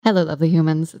Hello, lovely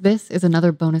humans. This is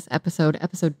another bonus episode,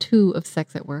 episode 2 of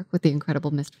Sex at Work with the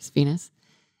incredible Mistress Venus.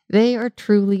 They are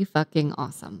truly fucking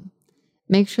awesome.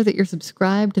 Make sure that you're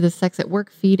subscribed to the Sex at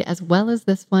Work feed as well as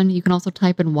this one. You can also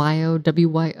type in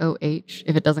YOWYOH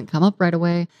if it doesn't come up right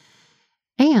away.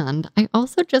 And I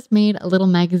also just made a little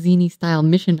magazine-y style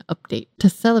mission update to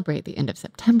celebrate the end of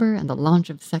September and the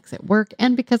launch of Sex at Work,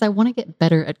 and because I want to get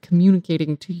better at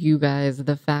communicating to you guys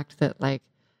the fact that, I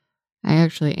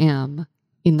actually am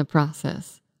in the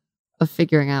process of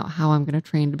figuring out how I'm going to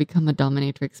train to become a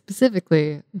dominatrix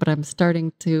specifically, but I'm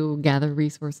starting to gather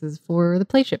resources for the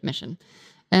Playship mission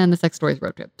and the Sex Stories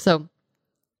road trip. So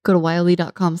go to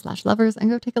wiley.com/lovers and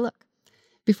go take a look.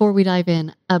 Before we dive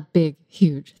in, a big,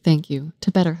 huge thank you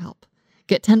to BetterHelp.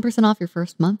 Get 10% off your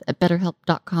first month at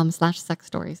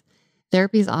betterhelp.com/sexstories.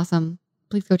 Therapy is awesome.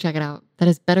 Please go check it out. That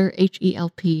is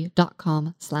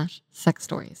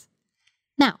betterhelp.com/sexstories.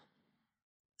 Now,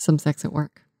 some sex at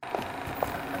work.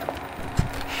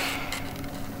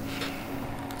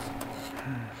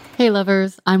 Hey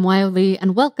lovers, I'm Wiley,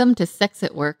 and welcome to Sex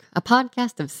at Work, a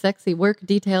podcast of sexy work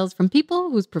details from people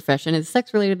whose profession is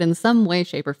sex-related in some way,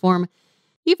 shape, or form,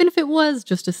 even if it was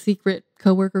just a secret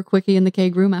coworker quickie in the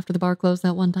keg room after the bar closed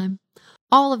that one time.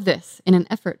 All of this in an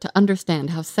effort to understand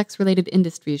how sex-related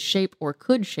industries shape or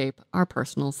could shape our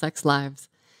personal sex lives.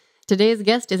 Today's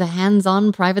guest is a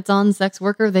hands-on, privates-on sex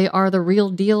worker. They are the real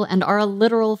deal and are a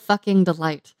literal fucking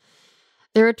delight.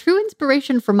 They're a true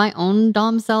inspiration for my own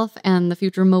dom self and the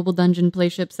future mobile dungeon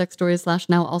playship sex stories /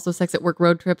 now also Sex at Work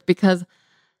road trip, because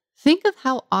think of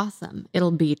how awesome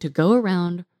it'll be to go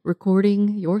around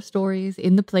recording your stories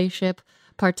in the playship,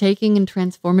 partaking in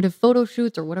transformative photo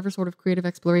shoots or whatever sort of creative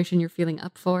exploration you're feeling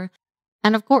up for.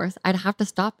 And of course, I'd have to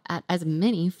stop at as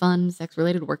many fun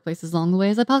sex-related workplaces along the way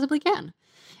as I possibly can.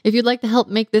 If you'd like to help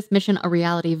make this mission a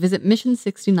reality, visit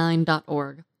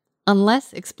mission69.org.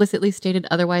 Unless explicitly stated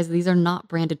otherwise, these are not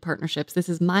branded partnerships. This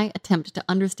is my attempt to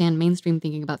understand mainstream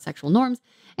thinking about sexual norms,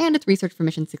 and it's research for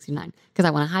Mission 69, because I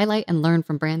want to highlight and learn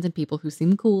from brands and people who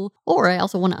seem cool, or I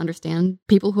also want to understand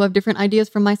people who have different ideas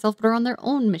from myself but are on their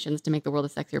own missions to make the world a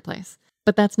sexier place.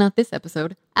 But that's not this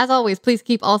episode. As always, please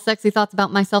keep all sexy thoughts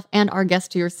about myself and our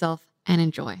guest to yourself, and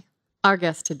enjoy. Our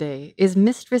guest today is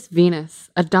Mistress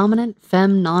Venus, a dominant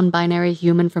femme non-binary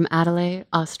human from Adelaide,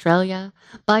 Australia,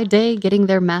 by day getting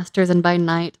their masters and by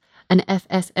night an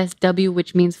FSSW,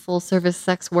 which means full-service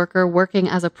sex worker, working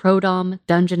as a pro-dom,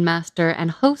 dungeon master,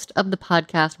 and host of the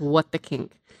podcast What the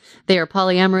Kink. They are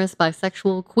polyamorous,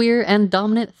 bisexual, queer, and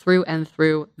dominant through and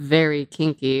through, very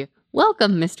kinky.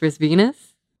 Welcome, Mistress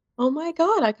Venus. Oh my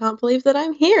God, I can't believe that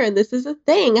I'm here and this is a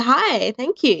thing. Hi,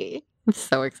 thank you. I'm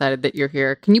so excited that you're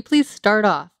here. Can you please start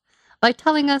off by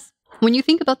telling us, when you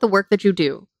think about the work that you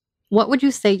do, what would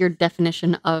you say your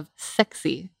definition of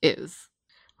sexy is?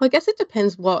 Well, I guess it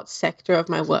depends what sector of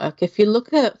my work. If you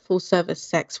look at full service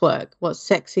sex work, what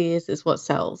sexy is what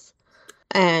sells.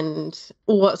 And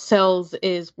what sells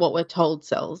is what we're told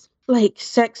sells. Like,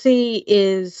 sexy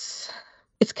is...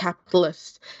 it's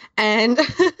capitalist. And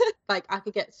I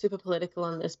could get super political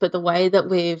on this, but the way that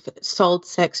we've sold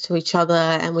sex to each other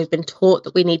and we've been taught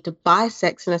that we need to buy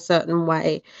sex in a certain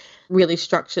way really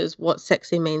structures what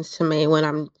sexy means to me when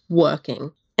I'm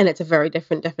working. And it's a very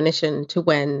different definition to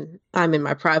when I'm in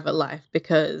my private life,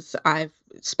 because I've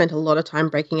spent a lot of time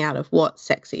breaking out of what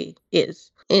sexy is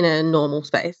in a normal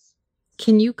space.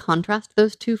 Can you contrast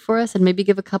those two for us and maybe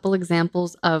give a couple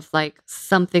examples of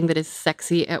something that is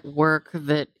sexy at work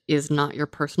that is not your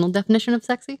personal definition of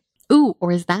sexy? Ooh,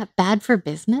 or is that bad for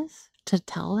business to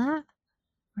tell that?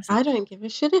 I don't give a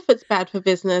shit if it's bad for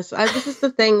business. This is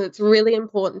the thing that's really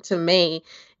important to me,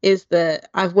 is that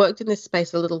I've worked in this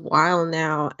space a little while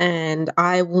now, and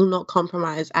I will not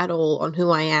compromise at all on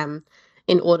who I am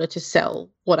in order to sell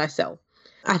what I sell.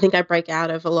 I think I break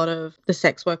out of a lot of the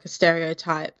sex worker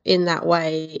stereotype in that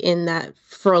way, in that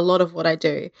for a lot of what I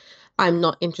do, I'm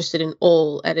not interested in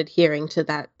all at adhering to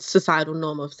that societal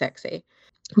norm of sexy.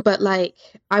 But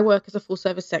I work as a full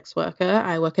service sex worker.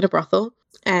 I work at a brothel,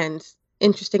 and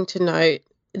interesting to note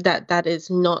that that is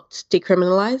not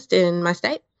decriminalized in my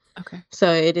state. Okay. So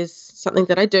it is something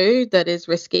that I do that is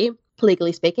risky,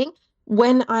 legally speaking.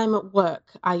 When I'm at work,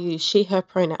 I use she, her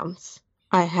pronouns.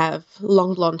 I have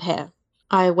long blonde hair.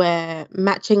 I wear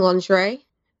matching lingerie,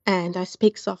 and I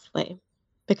speak softly,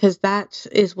 because that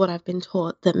is what I've been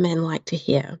taught that men like to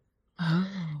hear. Oh.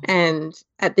 And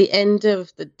at the end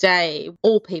of the day,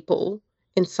 all people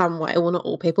in some way, well, not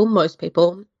all people, most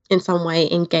people in some way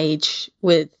engage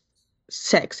with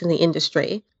sex in the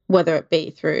industry, whether it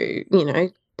be through,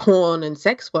 porn and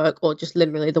sex work, or just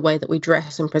literally the way that we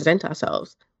dress and present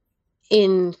ourselves.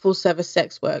 in full service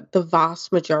sex work, the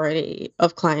vast majority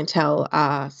of clientele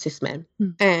are cis men.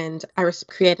 And I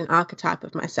create an archetype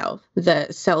of myself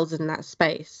that sells in that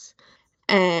space.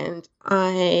 And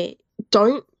I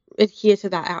don't adhere to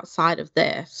that outside of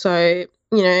there. So,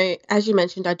 as you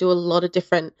mentioned, I do a lot of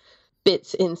different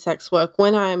bits in sex work.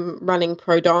 When I'm running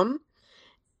pro dom,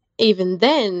 even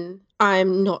then,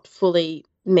 I'm not fully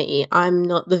me. I'm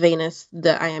not the Venus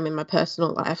that I am in my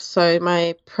personal life. So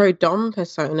my pro dom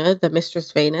persona, the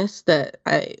Mistress Venus that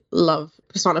I love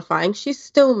personifying, she's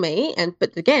still me.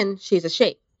 But again, she's a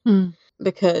she.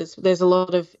 Because there's a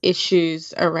lot of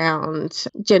issues around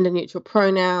gender neutral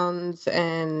pronouns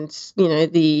and,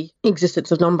 the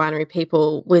existence of non-binary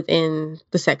people within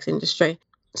the sex industry.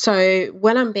 So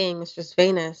when I'm being Mistress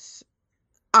Venus,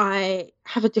 I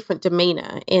have a different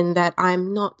demeanor in that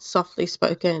I'm not softly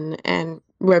spoken and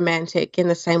romantic in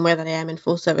the same way that I am in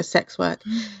full service sex work,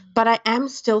 but I am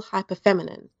still hyper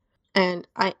feminine, and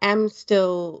I am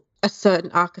still a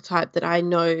certain archetype that I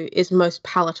know is most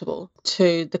palatable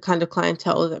to the kind of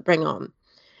clientele that bring on.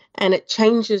 And it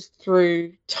changes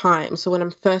through time. So when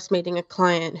I'm first meeting a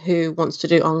client who wants to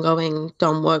do ongoing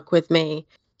dom work with me,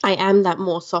 I am that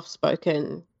more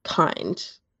soft-spoken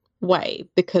kind way,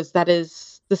 because that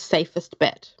is the safest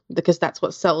bet, because that's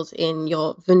what sells in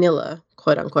your vanilla,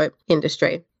 quote unquote,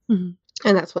 industry.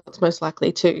 And that's what's most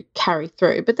likely to carry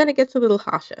through. But then it gets a little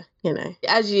harsher,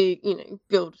 as you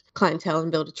build clientele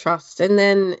and build a trust. And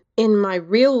then in my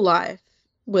real life,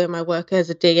 where my work as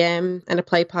a DM and a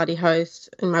play party host,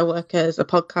 and my work as a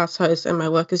podcast host, and my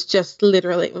work is just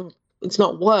literally, it's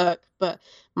not work, but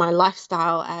my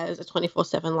lifestyle as a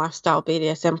 24/7 lifestyle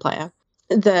BDSM player,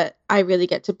 that I really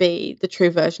get to be the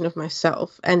true version of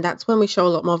myself. And that's when we show a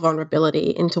lot more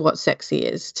vulnerability into what sexy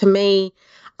is. To me,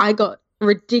 I got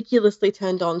ridiculously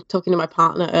turned on talking to my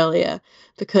partner earlier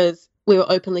because we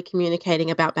were openly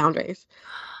communicating about boundaries.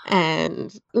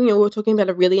 And, we were talking about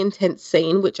a really intense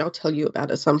scene, which I'll tell you about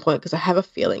at some point because I have a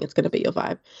feeling it's going to be your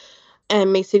vibe.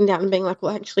 And me sitting down and being like,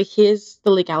 well, actually, here's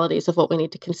the legalities of what we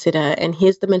need to consider, and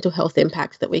here's the mental health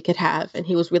impact that we could have. And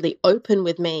he was really open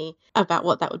with me about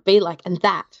what that would be like. And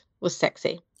that was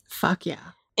sexy. Fuck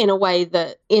yeah. In a way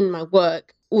that in my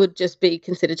work would just be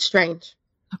considered strange.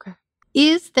 Okay.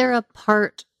 Is there a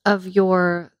part of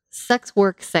your sex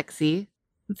work sexy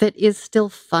that is still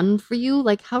fun for you?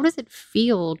 Like, how does it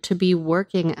feel to be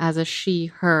working as a she,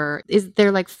 her? Is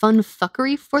there like fun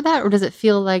fuckery for that? Or does it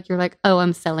feel like you're like, oh,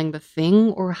 I'm selling the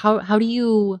thing? Or how do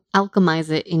you alchemize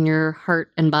it in your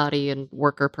heart and body and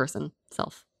worker person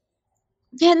self?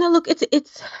 Yeah, no, look, it's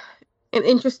an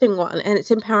interesting one, and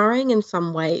it's empowering in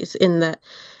some ways in that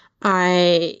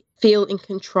I feel in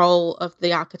control of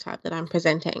the archetype that I'm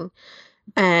presenting,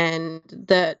 and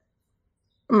that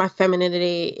my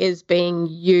femininity is being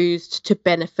used to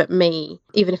benefit me,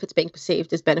 even if it's being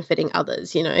perceived as benefiting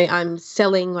others. I'm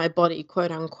selling my body,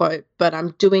 quote unquote, but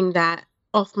I'm doing that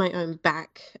off my own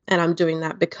back, and I'm doing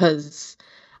that because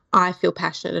I feel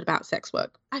passionate about sex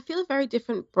work. I feel a very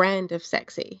different brand of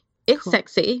sexy. It's cool.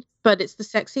 Sexy, but it's the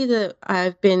sexy that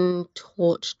I've been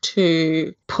taught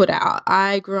to put out.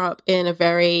 I grew up in a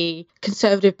very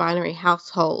conservative binary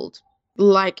household,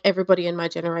 like everybody in my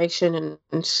generation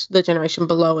and the generation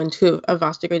below, and to a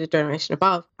vast degree the generation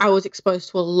above. I was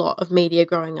exposed to a lot of media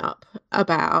growing up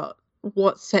about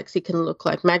what sexy can look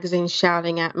like. Magazines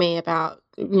shouting at me about,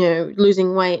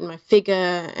 losing weight and my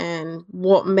figure and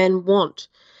what men want.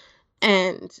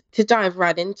 And to dive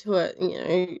right into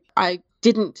it, I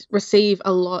didn't receive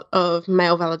a lot of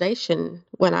male validation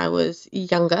when I was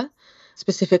younger,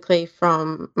 specifically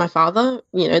from my father.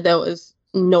 There was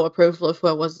no approval of who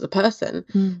I was as a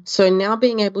person. So now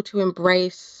being able to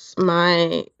embrace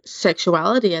my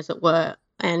sexuality, as it were,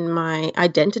 and my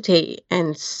identity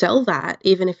and sell that,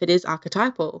 even if it is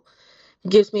archetypal,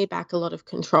 gives me back a lot of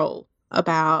control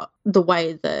about the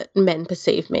way that men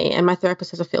perceive me. And my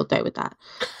therapist has a field day with that.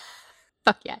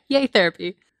 Fuck yeah. Yay,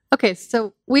 therapy. Okay,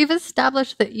 so we've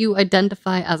established that you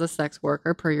identify as a sex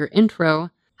worker per your intro.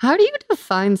 How do you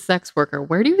define sex worker?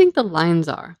 Where do you think the lines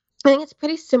are? I think it's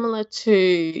pretty similar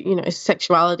to,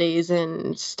 sexualities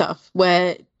and stuff,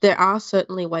 where there are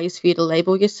certainly ways for you to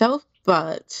label yourself,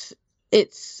 but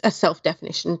it's a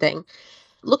self-definition thing.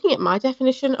 Looking at my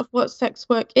definition of what sex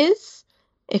work is,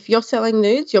 if you're selling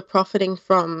nudes, you're profiting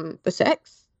from the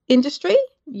sex industry,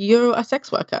 you're a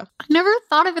sex worker. I never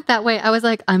thought of it that way. I was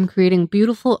like, I'm creating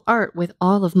beautiful art with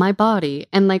all of my body.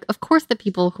 And like, of course, the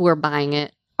people who are buying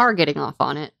it are getting off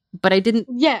on it. But I didn't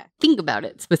think about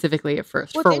it specifically at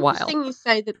first for a while. It's interesting you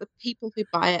say that the people who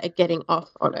buy it are getting off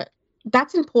on it.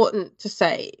 That's important to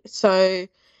say. So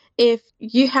if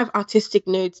you have artistic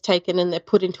nudes taken and they're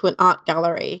put into an art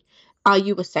gallery are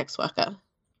you a sex worker?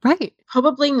 Right.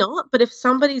 Probably not. But if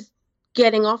somebody's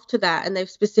getting off to that and they've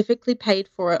specifically paid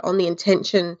for it on the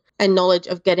intention and knowledge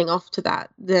of getting off to that,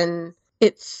 then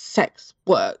it's sex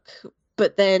work.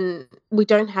 But then we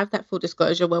don't have that full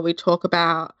disclosure where we talk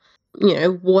about,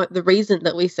 what the reason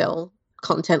that we sell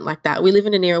content like that. We live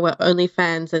in an era where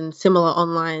OnlyFans and similar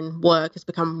online work has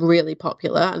become really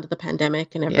popular under the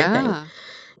pandemic and everything. Yeah.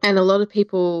 And a lot of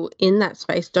people in that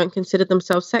space don't consider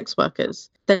themselves sex workers.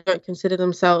 They don't consider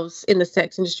themselves in the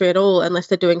sex industry at all unless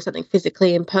they're doing something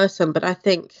physically in person. But I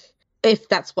think if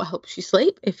that's what helps you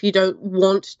sleep, if you don't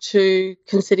want to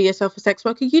consider yourself a sex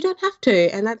worker, you don't have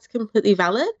to. And that's completely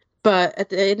valid. But at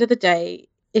the end of the day,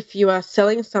 if you are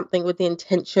selling something with the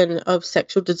intention of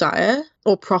sexual desire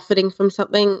or profiting from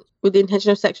something with the intention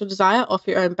of sexual desire off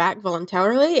your own back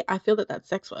voluntarily, I feel that that's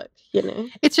sex work,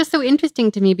 It's just so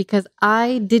interesting to me because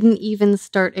I didn't even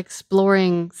start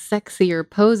exploring sexier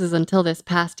poses until this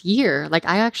past year. Like,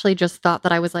 I actually just thought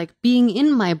that I was like being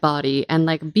in my body and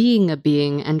like being a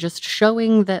being and just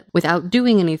showing that without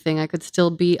doing anything, I could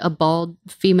still be a bald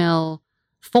female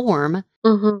form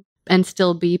and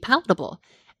still be palatable.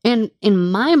 And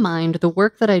in my mind, the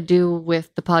work that I do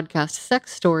with the podcast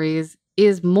Sex Stories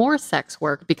is more sex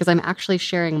work because I'm actually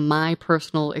sharing my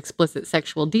personal explicit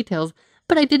sexual details,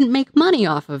 but I didn't make money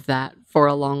off of that for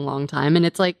a long, long time. And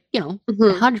it's like, a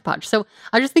hodgepodge. So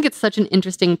I just think it's such an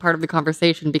interesting part of the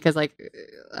conversation because, like,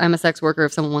 I'm a sex worker.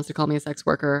 If someone wants to call me a sex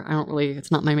worker,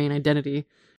 it's not my main identity.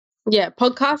 Yeah,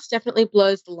 podcast definitely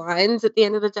blurs the lines at the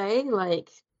end of the day, like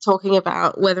talking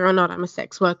about whether or not I'm a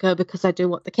sex worker because I do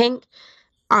What the Kink.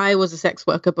 I was a sex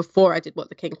worker before I did What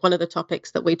the Kink. One of the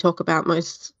topics that we talk about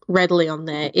most readily on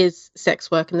there is sex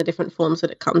work and the different forms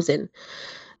that it comes in.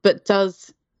 But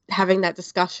does having that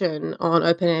discussion on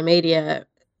open air media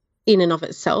in and of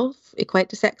itself equate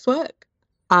to sex work?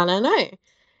 I don't know.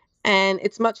 And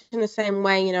it's much in the same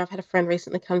way, I've had a friend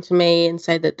recently come to me and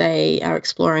say that they are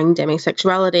exploring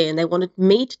demisexuality and they wanted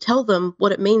me to tell them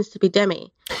what it means to be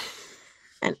demi.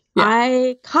 And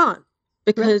I can't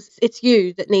because it's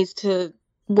you that needs to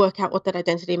work out what that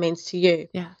identity means to you.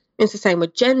 Yeah. It's the same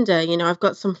with gender. I've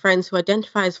got some friends who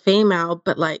identify as female,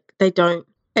 but like they don't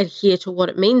adhere to what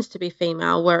it means to be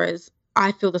female, whereas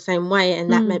I feel the same way.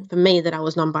 And that meant for me that I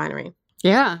was non-binary.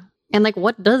 Yeah. And like,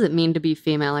 what does it mean to be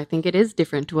female? I think it is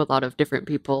different to a lot of different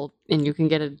people, and you can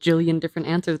get a jillion different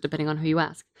answers depending on who you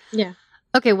ask. Yeah.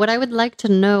 Okay, what I would like to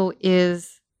know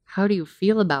is, how do you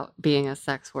feel about being a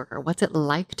sex worker? What's it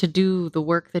like to do the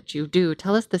work that you do?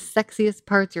 Tell us the sexiest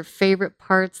parts, your favorite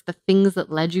parts, the things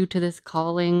that led you to this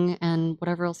calling, and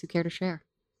whatever else you care to share.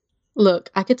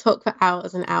 Look, I could talk for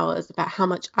hours and hours about how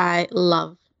much I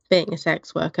love being a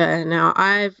sex worker. Now,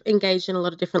 I've engaged in a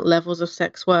lot of different levels of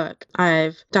sex work.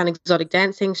 I've done exotic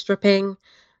dancing, stripping.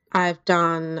 I've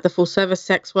done the full service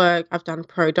sex work. I've done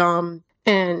pro dom,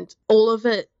 and all of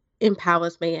it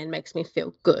empowers me and makes me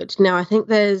feel good. Now, I think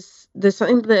there's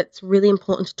something that's really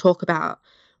important to talk about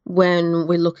when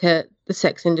we look at the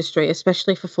sex industry,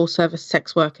 especially for full service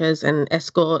sex workers and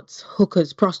escorts,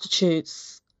 hookers,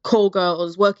 prostitutes, call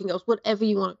girls, working girls, whatever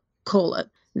you want to call it,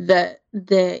 that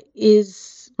there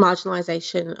is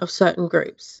marginalization of certain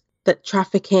groups, that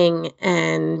trafficking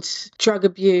and drug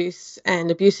abuse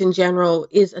and abuse in general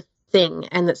is a thing,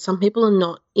 and that some people are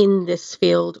not in this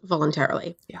field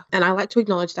voluntarily. Yeah. And I like to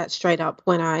acknowledge that straight up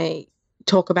when I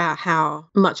talk about how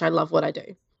much I love what I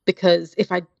do, because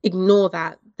if I ignore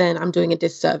that, then I'm doing a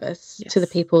disservice to the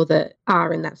people that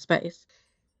are in that space.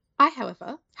 I,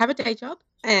 however, have a day job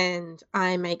and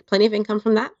I make plenty of income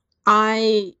from that.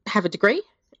 I have a degree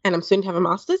and I'm soon to have a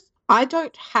master's. I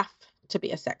don't have to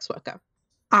be a sex worker.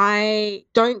 I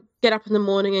don't get up in the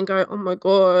morning and go, oh my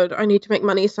God, I need to make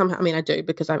money somehow. I mean, I do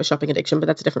because I have a shopping addiction, but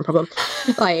that's a different problem.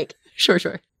 Like,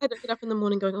 Sure. I don't get up in the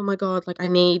morning going, oh my God, like I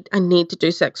need to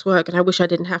do sex work and I wish I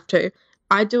didn't have to.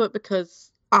 I do it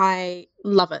because I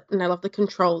love it and I love the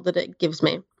control that it gives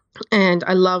me. And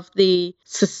I love the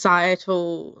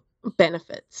societal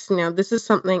benefits. Now, this is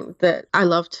something that I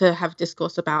love to have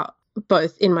discourse about,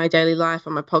 both in my daily life,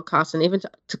 on my podcast, and even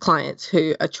to clients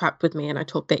who are trapped with me and I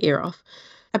talk their ear off,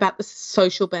 about the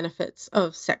social benefits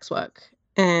of sex work.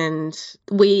 And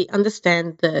we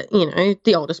understand that,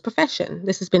 the oldest profession.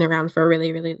 This has been around for a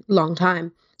really, really long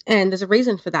time. And there's a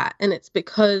reason for that. And it's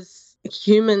because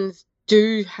humans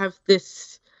do have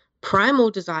this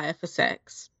primal desire for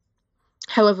sex.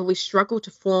 However, we struggle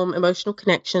to form emotional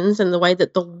connections, and the way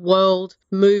that the world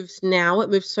moves now, it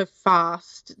moves so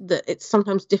fast that it's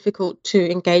sometimes difficult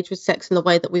to engage with sex in the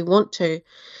way that we want to.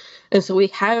 And so we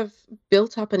have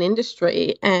built up an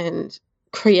industry and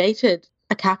created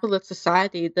a capitalist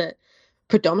society that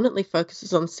predominantly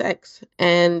focuses on sex.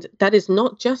 And that is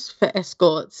not just for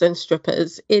escorts and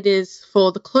strippers. It is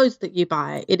for the clothes that you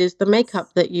buy. It is the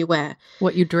makeup that you wear,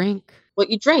 What you drink. what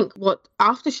you drink, what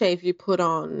aftershave you put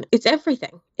on. It's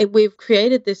everything. We've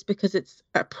created this because it's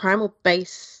a primal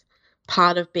base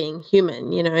part of being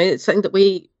human. You know, it's something that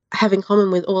we have in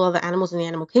common with all other animals in the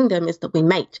animal kingdom is that we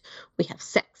mate, we have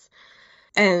sex.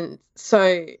 And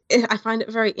so I find it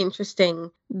very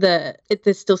interesting that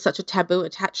there's still such a taboo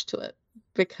attached to it,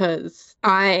 because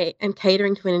I am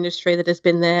catering to an industry that has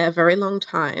been there a very long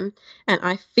time. And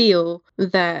I feel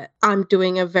that I'm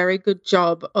doing a very good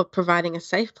job of providing a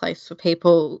safe place for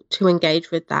people to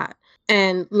engage with that.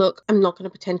 And look, I'm not going to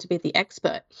pretend to be the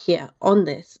expert here on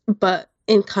this, but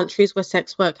in countries where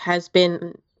sex work has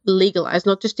been legalized,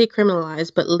 not just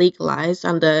decriminalized, but legalized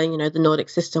under, the Nordic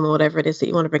system or whatever it is that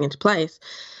you want to bring into place,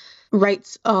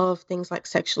 rates of things like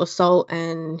sexual assault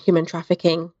and human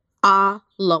trafficking are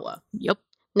lower. Yep.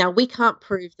 Now, we can't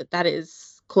prove that that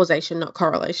is causation, not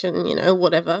correlation,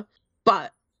 whatever.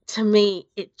 But to me,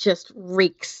 it just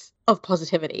reeks of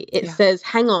positivity. It says,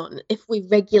 hang on, if we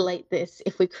regulate this,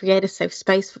 if we create a safe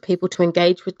space for people to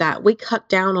engage with that, we cut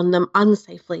down on them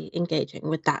unsafely engaging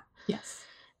with that. Yes.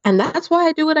 And that's why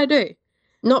I do what I do.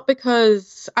 Not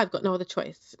because I've got no other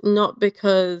choice. Not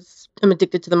because I'm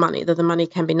addicted to the money, that the money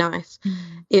can be nice.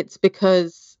 It's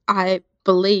because I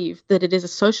believe that it is a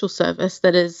social service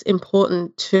that is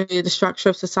important to the structure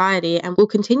of society and will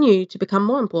continue to become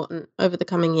more important over the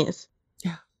coming years.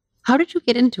 Yeah. How did you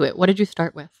get into it? What did you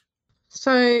start with?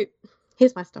 So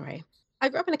here's my story. I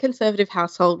grew up in a conservative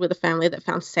household with a family that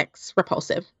found sex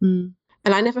repulsive. And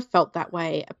I never felt that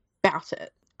way about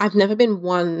it. I've never been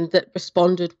one that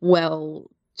responded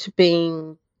well to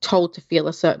being told to feel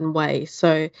a certain way.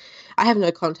 So I have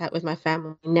no contact with my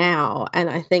family now. And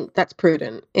I think that's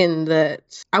prudent in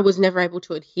that I was never able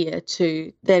to adhere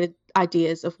to their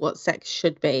ideas of what sex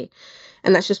should be.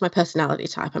 And that's just my personality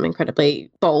type. I'm incredibly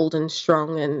bold and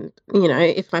strong. And,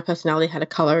 if my personality had a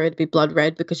color, it'd be blood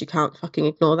red, because you can't fucking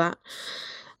ignore that.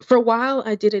 For a while,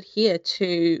 I did adhere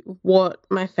to what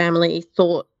my family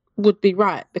thought would be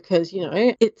right, because,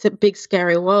 it's a big,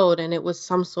 scary world and it was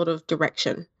some sort of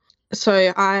direction.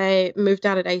 So I moved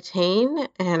out at 18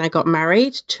 and I got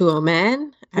married to a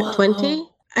man at 20,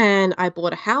 and I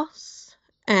bought a house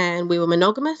and we were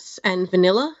monogamous and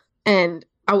vanilla. And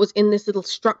I was in this little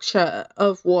structure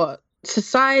of what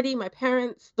society, my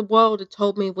parents, the world had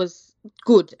told me was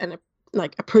good and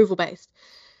approval based.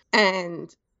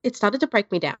 And it started to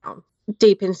break me down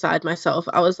deep inside myself.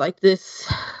 I was like,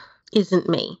 this isn't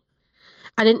me.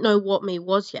 I didn't know what me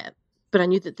was yet, but I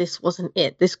knew that this wasn't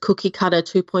it. This cookie cutter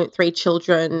 2.3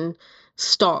 children,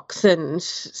 stocks and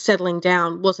settling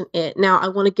down wasn't it. Now, I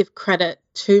want to give credit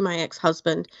to my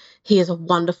ex-husband. He is a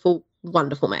wonderful,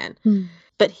 wonderful man.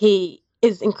 But he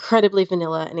is incredibly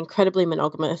vanilla and incredibly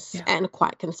monogamous and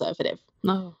quite conservative.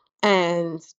 No.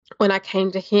 And when I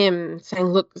came to him saying,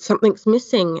 look, something's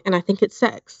missing and I think it's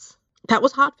sex, that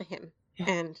was hard for him.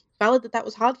 And valid that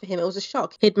was hard for him. It was a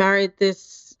shock. He'd married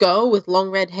this girl with long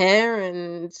red hair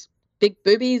and big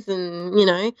boobies and,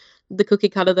 the cookie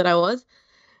cutter that I was.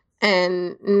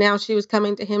 And now she was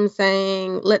coming to him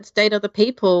saying, let's date other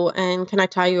people and can I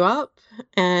tie you up?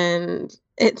 And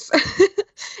it's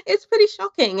it's pretty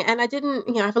shocking. And I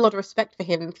didn't, I have a lot of respect for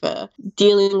him for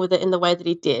dealing with it in the way that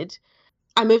he did.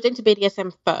 I moved into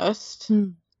BDSM first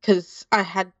because I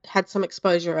had some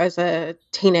exposure as a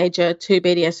teenager to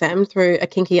BDSM through a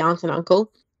kinky aunt and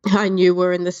uncle I knew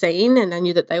were in the scene, and I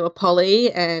knew that they were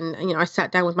poly. And, I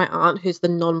sat down with my aunt, who's the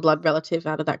non-blood relative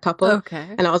out of that couple.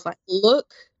 Okay. And I was like,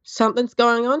 look, something's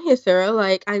going on here, Sarah.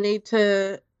 Like, I need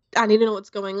to know what's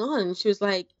going on. And she was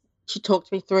like, she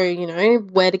talked me through,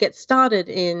 where to get started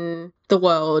in the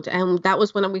world. And that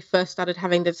was when we first started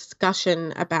having the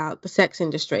discussion about the sex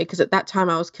industry, because at that time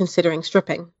I was considering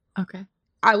stripping. Okay.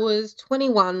 I was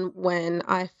 21 when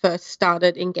I first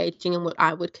started engaging in what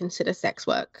I would consider sex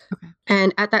work. Okay.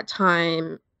 And at that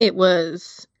time, it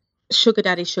was sugar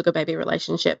daddy, sugar baby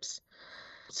relationships.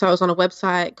 So I was on a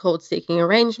website called Seeking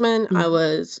Arrangement. I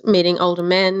was meeting older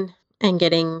men and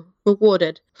getting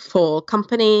rewarded for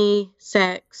company,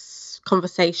 sex,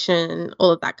 conversation, all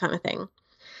of that kind of thing.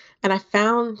 And I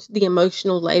found the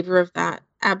emotional labor of that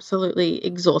absolutely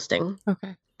exhausting.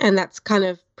 Okay. And that's kind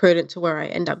of prudent to where I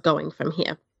end up going from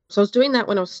here. So I was doing that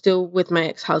when I was still with my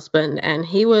ex-husband, and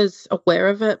he was aware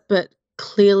of it, but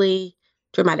clearly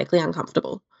dramatically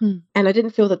uncomfortable. And I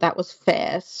didn't feel that was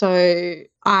fair. So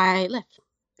I left.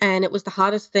 And it was the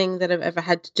hardest thing that I've ever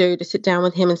had to do, to sit down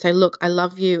with him and say, look, I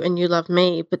love you and you love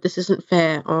me, but this isn't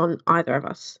fair on either of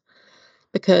us,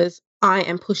 because I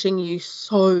am pushing you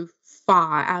so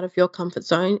far out of your comfort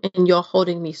zone and you're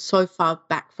holding me so far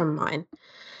back from mine.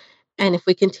 And if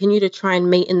we continue to try and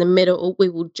meet in the middle, we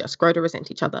will just grow to resent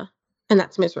each other. And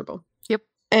that's miserable. Yep.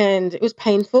 And it was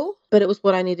painful, but it was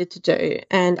what I needed to do.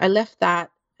 And I left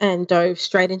that and dove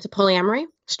straight into polyamory,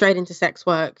 straight into sex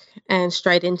work, and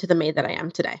straight into the me that I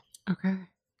am today. Okay.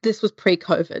 This was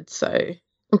pre-COVID, so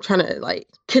I'm trying to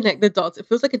connect the dots. It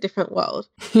feels like a different world.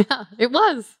 Yeah, it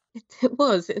was. It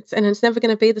was. And it's never going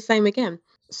to be the same again.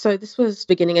 So this was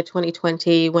beginning of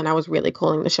 2020 when I was really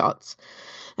calling the shots.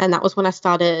 And that was when I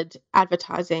started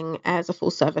advertising as a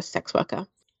full service sex worker.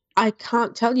 I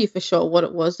can't tell you for sure what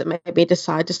it was that made me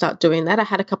decide to start doing that. I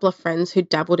had a couple of friends who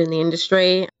dabbled in the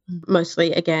industry,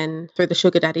 mostly, again, through the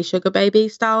sugar daddy, sugar baby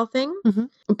style thing.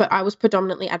 Mm-hmm. But I was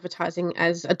predominantly advertising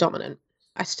as a dominant.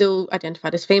 I still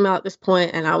identified as female at this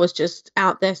point, and I was just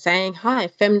out there saying, hi,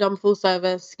 femdom full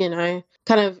service, kind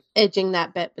of edging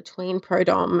that bet between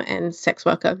pro-dom and sex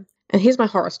worker. And here's my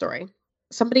horror story.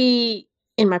 Somebody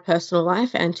in my personal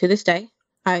life, and to this day,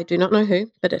 I do not know who,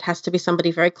 but it has to be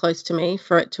somebody very close to me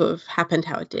for it to have happened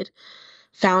how it did,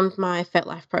 found my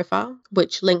FetLife profile,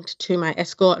 which linked to my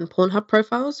escort and Pornhub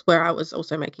profiles, where I was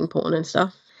also making porn and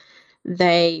stuff.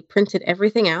 They printed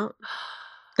everything out.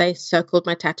 They circled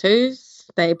my tattoos.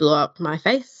 They blew up my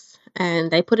face,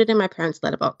 and they put it in my parents'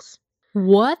 letterbox.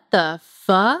 What the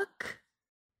fuck?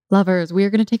 Lovers, we are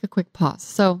going to take a quick pause.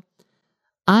 So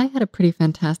I had a pretty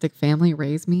fantastic family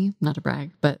raise me, not to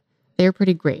brag, but they're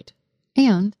pretty great.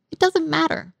 And it doesn't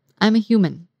matter. I'm a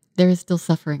human. There is still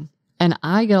suffering. And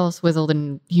I get all swizzled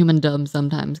and human dumb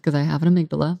sometimes because I have an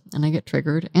amygdala and I get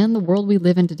triggered. And the world we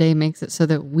live in today makes it so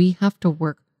that we have to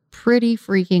work pretty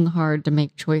freaking hard to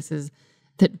make choices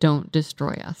that don't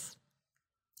destroy us.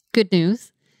 Good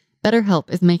news. BetterHelp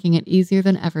is making it easier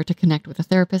than ever to connect with a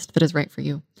therapist that is right for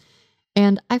you.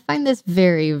 And I find this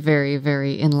very, very,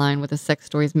 very in line with the Sex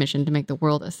Stories mission to make the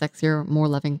world a sexier, more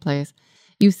loving place.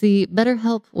 You see,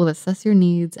 BetterHelp will assess your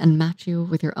needs and match you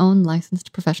with your own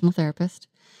licensed professional therapist.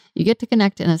 You get to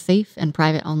connect in a safe and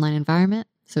private online environment,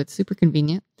 so it's super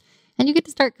convenient. And you get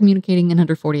to start communicating in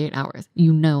under 48 hours.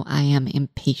 You know I am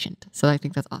impatient, so I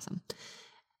think that's awesome.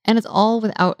 And it's all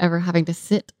without ever having to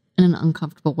sit in an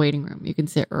uncomfortable waiting room. You can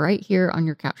sit right here on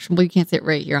your couch. Well, you can't sit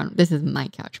right here on, this is my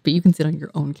couch, but you can sit on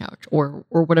your own couch or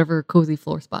whatever cozy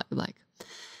floor spot you like.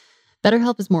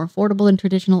 BetterHelp is more affordable than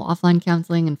traditional offline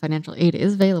counseling, and financial aid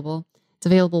is available. It's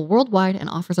available worldwide and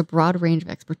offers a broad range of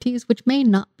expertise, which may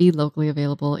not be locally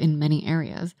available in many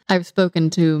areas. I've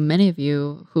spoken to many of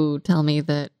you who tell me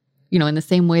that, in the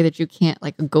same way that you can't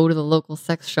go to the local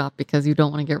sex shop because you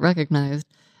don't want to get recognized,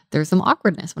 there's some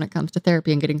awkwardness when it comes to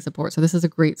therapy and getting support. So this is a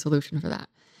great solution for that.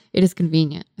 It is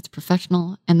convenient, it's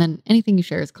professional, and then anything you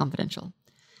share is confidential.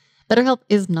 BetterHelp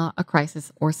is not a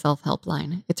crisis or self-help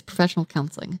line. It's professional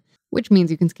counseling, which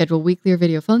means you can schedule weekly or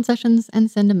video phone sessions and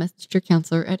send a message to your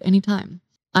counselor at any time.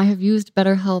 I have used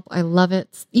BetterHelp. I love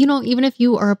it. Even if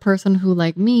you are a person who,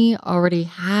 like me, already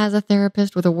has a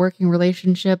therapist with a working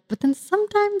relationship, but then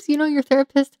sometimes, your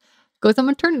therapist goes on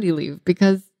maternity leave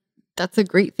because that's a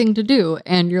great thing to do.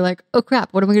 And you're like, oh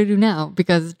crap, what am I going to do now?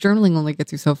 Because journaling only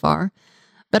gets you so far.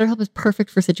 BetterHelp is perfect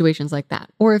for situations like that.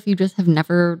 Or if you just have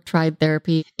never tried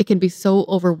therapy, it can be so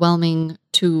overwhelming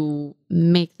to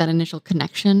make that initial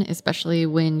connection, especially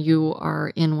when you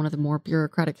are in one of the more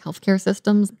bureaucratic healthcare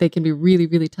systems. They can be really,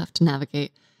 really tough to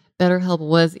navigate. BetterHelp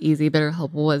was easy.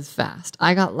 BetterHelp was fast.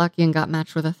 I got lucky and got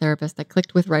matched with a therapist I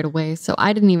clicked with right away, so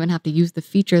I didn't even have to use the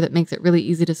feature that makes it really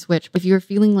easy to switch. But if you're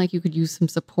feeling like you could use some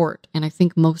support, and I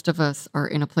think most of us are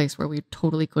in a place where we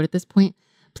totally could at this point,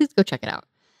 please go check it out.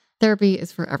 Therapy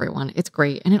is for everyone. It's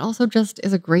great. And it also just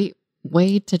is a great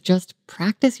way to just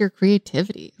practice your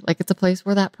creativity. It's a place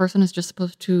where that person is just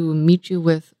supposed to meet you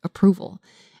with approval.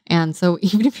 And so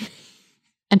even if you,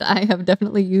 and I have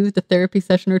definitely used a therapy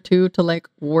session or two to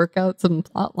work out some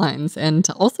plot lines and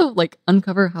to also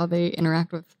uncover how they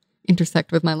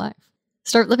intersect with my life.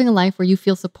 Start living a life where you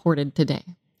feel supported today.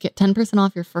 Get 10%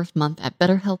 off your first month at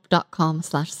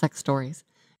betterhelp.com/sexstories.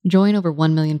 Join over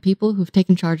 1 million people who've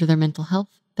taken charge of their mental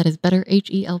health. That is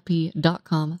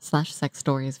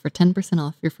betterhelp.com/sexstories for 10%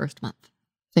 off your first month.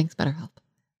 Thanks, BetterHelp.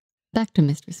 Back to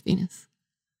Mistress Venus.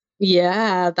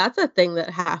 Yeah, that's a thing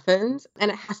that happens.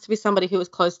 And it has to be somebody who was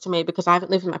close to me because I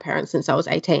haven't lived with my parents since I was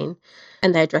 18.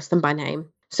 And they addressed them by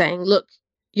name, saying, look,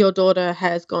 your daughter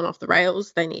has gone off the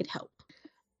rails. They need help.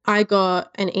 I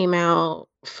got an email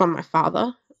from my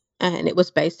father, and it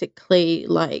was basically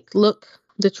look,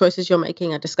 the choices you're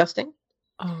making are disgusting.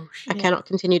 Oh, shit. I cannot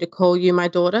continue to call you my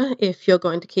daughter if you're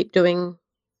going to keep doing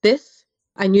this.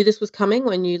 I knew this was coming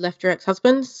when you left your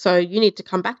ex-husband, so you need to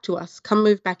come back to us. Come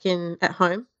move back in at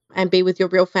home and be with your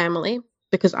real family.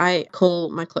 because I call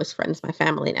my close friends my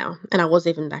family now, and I was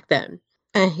even back then.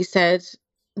 And he said,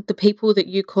 the people that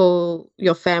you call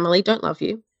your family don't love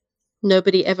you.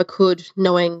 Nobody ever could,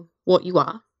 knowing what you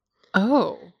are.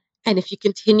 Oh. And if you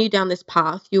continue down this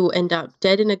path, you will end up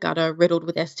dead in a gutter, riddled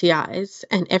with STIs,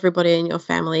 and everybody in your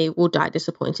family will die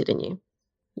disappointed in you.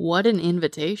 What an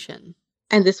invitation.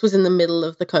 And this was in the middle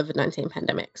of the COVID-19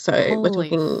 pandemic. So we're Holy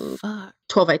talking fuck.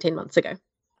 12, 18 months ago.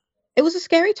 It was a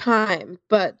scary time,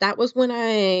 but that was when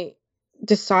I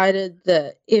decided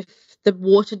that if the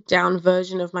watered down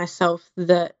version of myself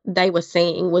that they were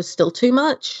seeing was still too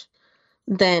much,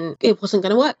 then it wasn't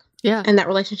going to work. Yeah. And that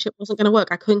relationship wasn't going to work.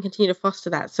 I couldn't continue to foster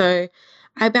that. So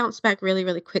I bounced back really,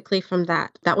 really quickly from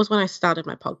that. That was when I started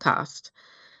my podcast.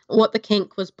 What the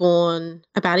Kink was born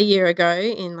about a year ago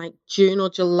in like June or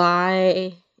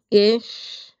July-ish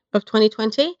of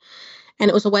 2020. And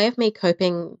it was a way of me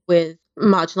coping with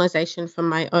marginalization from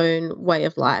my own way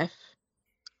of life.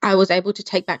 I was able to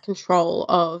take back control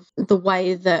of the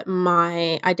way that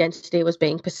my identity was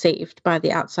being perceived by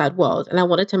the outside world. And I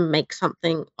wanted to make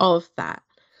something of that.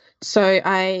 So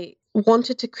I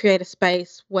wanted to create a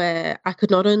space where I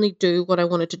could not only do what I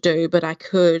wanted to do, but I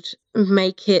could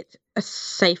make it a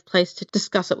safe place to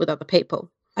discuss it with other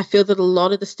people. I feel that a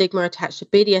lot of the stigma attached to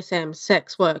BDSM,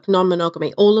 sex work,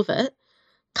 non-monogamy, all of it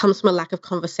comes from a lack of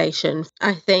conversation.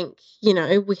 I think,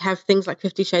 we have things like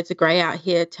 50 Shades of Grey out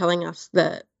here telling us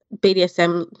that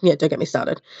BDSM, don't get me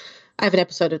started. I have an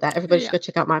episode of that. Everybody should go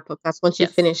check out my podcast once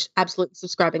you've finished absolutely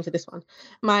subscribing to this one.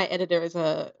 My editor is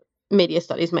a media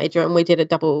studies major, and we did a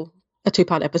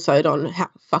 2-part episode on how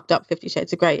fucked up 50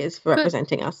 Shades of Grey is for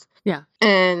representing us. Yeah.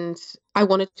 And I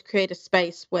wanted to create a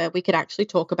space where we could actually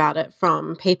talk about it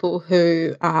from people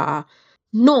who are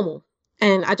normal.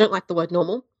 And I don't like the word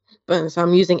normal, but so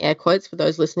I'm using air quotes for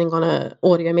those listening on a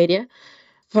audio media,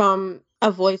 from a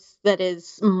voice that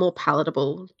is more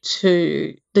palatable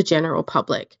to the general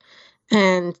public.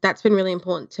 And that's been really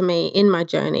important to me in my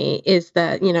journey, is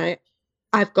that,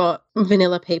 I've got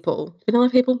vanilla people,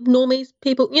 normies,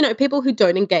 people, people who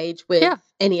don't engage with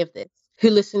any of this, who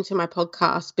listen to my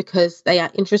podcast because they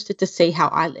are interested to see how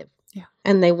I live. Yeah.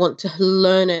 And they want to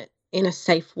learn it in a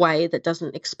safe way that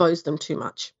doesn't expose them too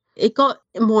much. It got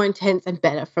more intense and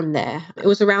better from there. It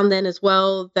was around then as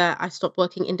well that I stopped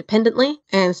working independently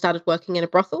and started working in a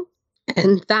brothel.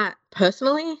 And that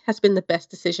personally has been the best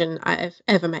decision I've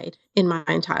ever made in my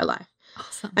entire life.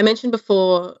 Awesome. I mentioned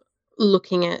before,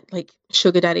 looking at like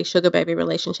sugar daddy, sugar baby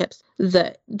relationships,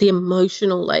 that the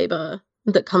emotional labor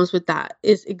that comes with that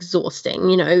is exhausting.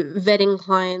 Vetting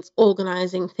clients,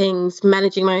 organizing things,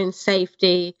 managing my own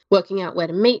safety, working out where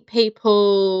to meet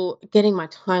people, getting my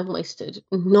time wasted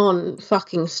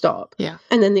non-fucking stop. Yeah.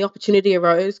 And then the opportunity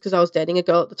arose because I was dating a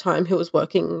girl at the time who was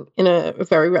working in a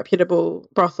very reputable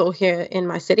brothel here in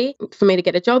my city, for me to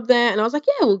get a job there. And I was like,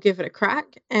 yeah, we'll give it a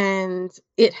crack. And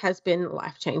it has been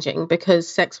life-changing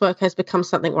because sex work has become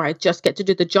something where I just get to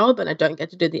do the job and I don't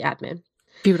get to do the admin.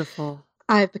 Beautiful.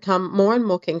 I've become more and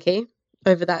more kinky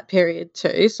over that period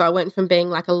too. So I went from being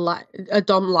like a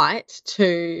dom light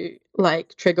to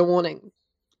like trigger warning.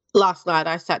 Last night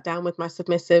I sat down with my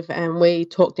submissive and we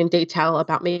talked in detail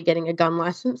about me getting a gun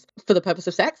license for the purpose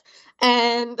of sex.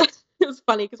 And it was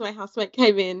funny because my housemate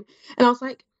came in and I was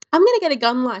like, I'm going to get a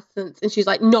gun license. And she's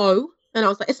like, no. And I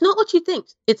was like, it's not what you think.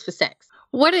 It's for sex.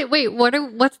 What's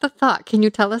the thought? Can you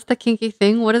tell us the kinky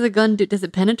thing? What does a gun do? Does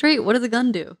it penetrate? What does a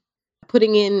gun do?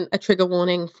 Putting in a trigger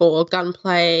warning for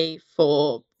gunplay,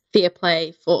 for fear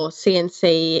play, for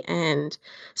CNC, and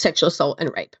sexual assault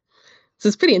and rape. So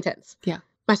it's pretty intense. Yeah.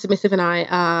 My submissive and I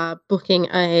are booking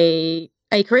a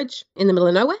acreage in the middle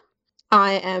of nowhere.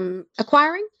 I am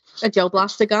acquiring a gel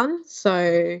blaster gun.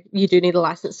 So you do need a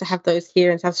license to have those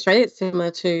here in South Australia. It's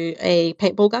similar to a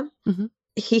paintball gun. Mm-hmm.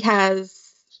 He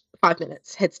has 5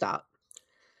 minutes head start.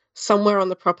 Somewhere on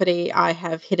the property, I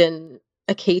have hidden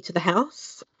a key to the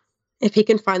house. If he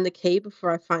can find the key before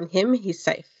I find him, he's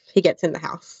safe. He gets in the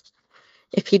house.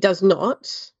 If he does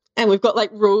not, and we've got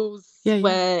like rules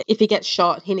where if he gets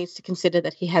shot, he needs to consider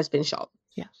that he has been shot.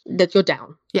 Yeah. That you're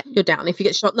down. Yeah. You're down. If you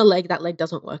get shot in the leg, that leg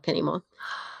doesn't work anymore.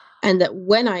 And that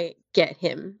when I get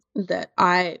him, that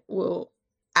I will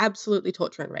absolutely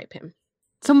torture and rape him.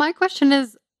 So my question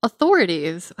is,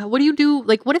 authorities, what do you do?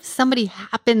 Like, what if somebody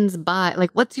happens by? Like,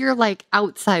 what's your like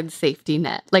outside safety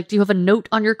net? Like, do you have a note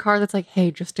on your car that's like, hey,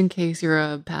 just in case you're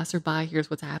a passerby, here's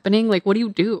what's happening? Like, what do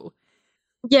you do?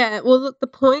 Yeah, well, look, the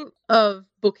point of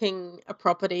booking a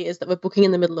property is that we're booking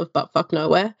in the middle of buttfuck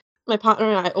nowhere. My partner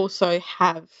and I also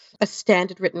have a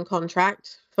standard written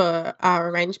contract for our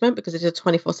arrangement because it's a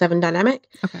 24/7 dynamic.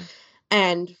 Okay.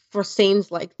 And for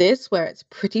scenes like this, where it's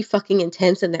pretty fucking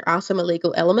intense and there are some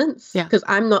illegal elements, Yeah. because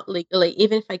I'm not legally,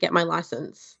 even if I get my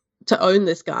license to own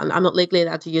this gun, I'm not legally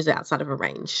allowed to use it outside of a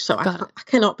range. So I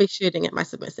cannot be shooting at my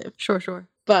submissive. Sure.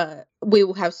 But we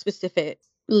will have specific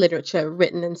literature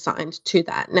written and signed to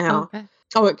that. Now, Okay.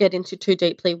 I won't get into too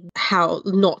deeply how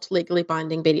not legally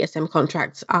binding BDSM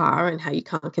contracts are and how you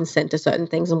can't consent to certain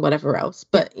things and whatever else.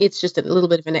 But it's just a little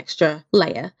bit of an extra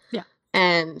layer. Yeah.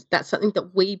 And that's something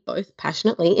that we both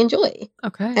passionately enjoy.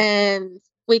 Okay. And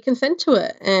we consent to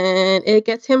it, and it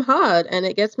gets him hard and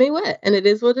it gets me wet, and it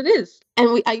is what it is.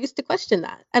 And I used to question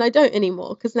that, and I don't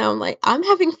anymore, because now I'm like, I'm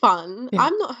having fun. Yeah.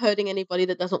 I'm not hurting anybody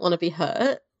that doesn't want to be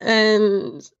hurt.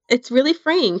 And it's really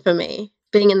freeing for me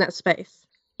being in that space.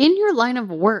 In your line of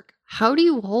work, how do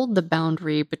you hold the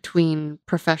boundary between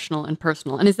professional and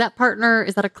personal? And is that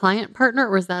a client partner,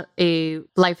 or is that a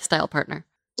lifestyle partner?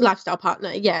 Lifestyle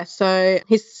partner, yeah. So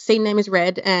his scene name is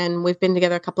Red, and we've been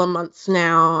together a couple of months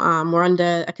now. We're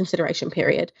under a consideration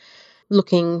period,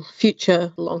 looking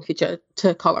long future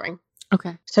to collaring.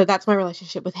 Okay. So that's my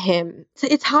relationship with him. So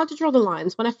it's hard to draw the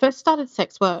lines. When I first started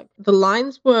sex work, the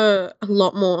lines were a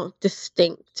lot more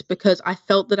distinct because I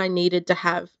felt that I needed to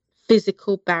have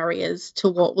physical barriers to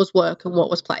what was work and what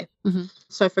was play. Mm-hmm.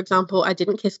 So, for example, I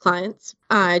didn't kiss clients.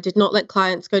 I did not let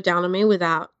clients go down on me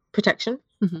without protection.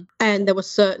 Mm-hmm. And there were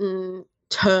certain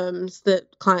terms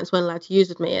that clients weren't allowed to use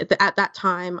with me. At that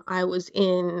time, I was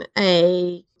in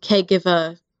a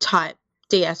caregiver type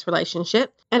DS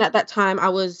relationship. And at that time, I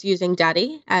was using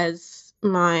daddy as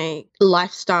my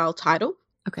lifestyle title.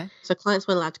 Okay. So clients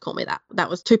weren't allowed to call me that. That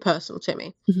was too personal to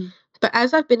me. Mm-hmm. But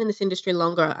as I've been in this industry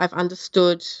longer, I've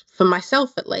understood, for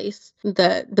myself at least,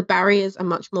 that the barriers are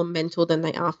much more mental than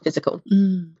they are physical.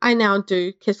 Mm. I now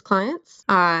do kiss clients.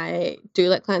 I do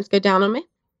let clients go down on me,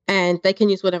 and they can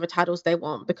use whatever titles they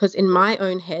want, because in my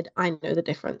own head, I know the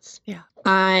difference. Yeah.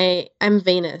 I am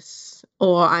Venus,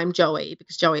 or I'm Joey,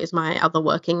 because Joey is my other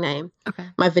working name. Okay.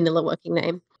 My vanilla working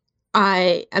name.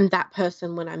 I am that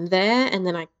person when I'm there, and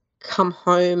then I come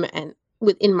home, and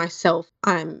within myself,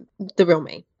 I'm the real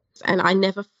me. And I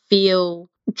never feel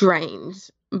drained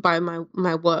by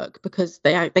my work, because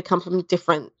they come from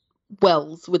different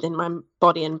wells within my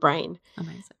body and brain.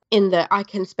 Amazing. In that I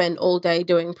can spend all day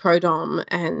doing pro dom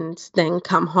and then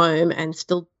come home and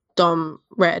still dom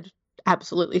Red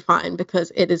absolutely fine,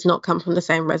 because it does not come from the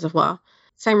same reservoir.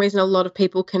 Same reason a lot of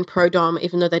people can pro dom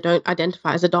even though they don't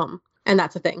identify as a dom. And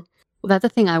that's a thing. Well, that's a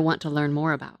thing I want to learn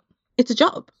more about. It's a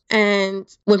job. And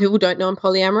when people don't know I'm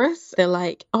polyamorous, they're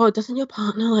like, oh, doesn't your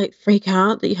partner like freak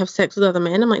out that you have sex with other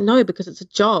men? I'm like, no, because it's a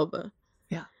job.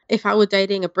 Yeah. If I were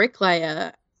dating a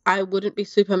bricklayer, I wouldn't be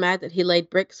super mad that he laid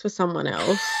bricks for someone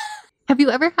else. Have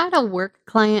you ever had a work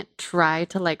client try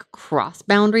to like cross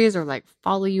boundaries, or like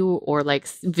follow you, or like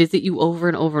visit you over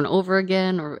and over and over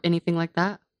again, or anything like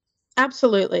that?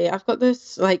 Absolutely. I've got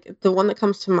this, like, the one that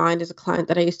comes to mind is a client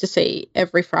that I used to see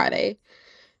every Friday.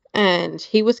 And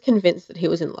he was convinced that he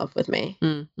was in love with me.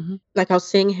 Mm-hmm. Like, I was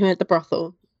seeing him at the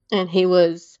brothel, and he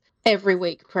was every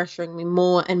week pressuring me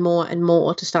more and more and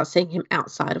more to start seeing him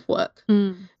outside of work.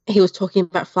 Mm. He was talking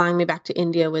about flying me back to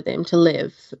India with him to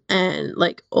live, and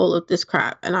like all of this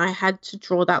crap. And I had to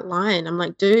draw that line. I'm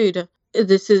like, dude,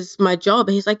 this is my job.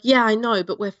 And he's like, yeah, I know,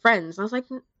 but we're friends. And I was like,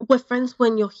 we're friends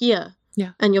when you're here.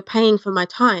 Yeah. And you're paying for my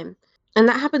time. And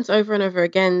that happens over and over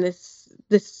again.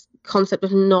 This concept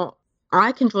of not,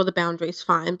 I can draw the boundaries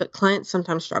fine, but clients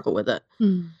sometimes struggle with it.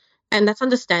 Mm. And that's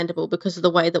understandable because of the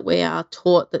way that we are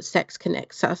taught that sex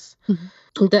connects us.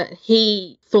 Mm-hmm. That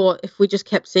he thought if we just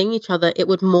kept seeing each other, it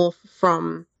would morph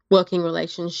from working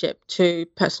relationship to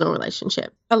personal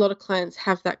relationship. A lot of clients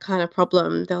have that kind of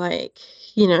problem. They're like,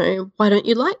 you know, why don't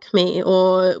you like me?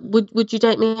 Or would you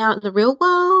date me out in the real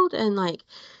world? And like,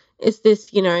 is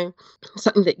this, you know,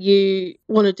 something that you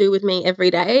want to do with me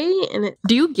every day? And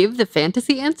do you give the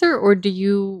fantasy answer, or what do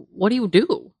you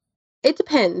do? It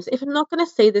depends. If I'm not going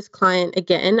to see this client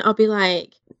again, I'll be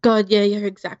like, God, yeah, you're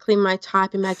exactly my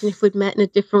type. Imagine if we'd met in a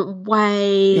different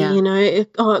way, you know,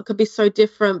 it could be so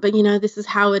different, but you know, this is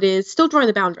how it is. Still drawing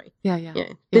the boundary. Yeah. You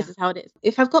know, this is how it is.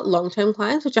 If I've got long-term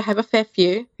clients, which I have a fair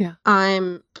few,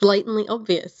 I'm blatantly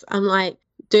obvious. I'm like,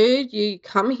 dude, you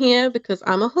come here because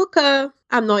I'm a hooker.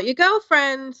 I'm not your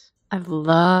girlfriend. I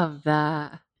love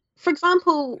that. For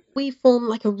example, we form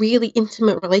like a really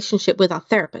intimate relationship with our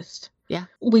therapist. Yeah.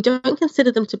 We don't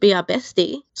consider them to be our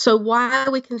bestie. So why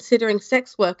are we considering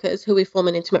sex workers who we form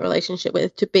an intimate relationship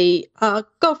with to be our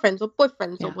girlfriends or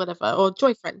boyfriends or whatever, or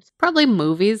joy friends? Probably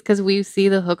movies, because we see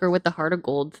the hooker with the heart of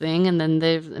gold thing, and then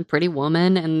there's a Pretty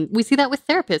Woman, and we see that with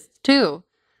therapists too.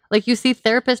 Like you see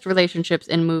therapist relationships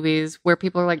in movies where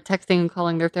people are like texting and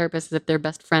calling their therapist as if they're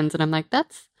best friends. And I'm like,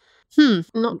 that's,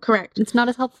 Not correct. it's not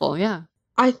as helpful. Yeah.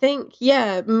 I think,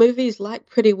 yeah, movies like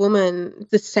Pretty Woman,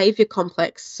 the savior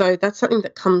complex. So that's something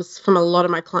that comes from a lot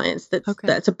of my clients.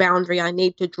 That's a boundary I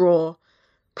need to draw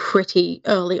pretty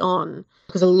early on,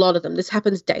 because a lot of them, this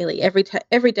happens daily.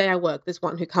 Every day I work, there's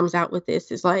one who comes out with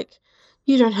this, is like,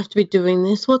 you don't have to be doing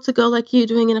this. What's a girl like you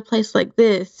doing in a place like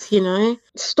this?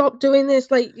 Stop doing this.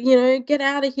 Like, get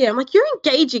out of here. I'm like, you're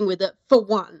engaging with it for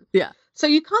one. Yeah. So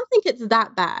you can't think it's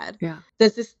that bad. Yeah.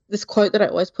 There's this quote that I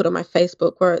always put on my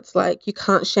Facebook where it's like, you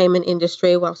can't shame an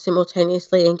industry while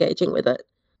simultaneously engaging with it.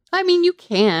 I mean, you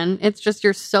can. It's just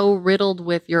you're so riddled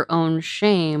with your own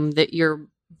shame that you're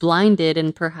blinded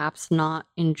and perhaps not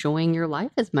enjoying your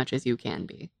life as much as you can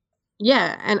be.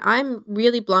 Yeah, and I'm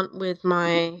really blunt with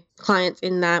my clients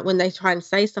in that when they try and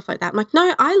say stuff like that. I'm like,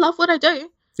 no, I love what I do.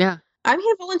 Yeah. I'm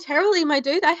here voluntarily, my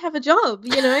dude. I have a job,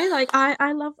 like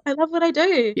I love what I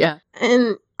do. Yeah.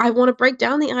 And I want to break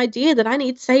down the idea that I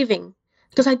need saving,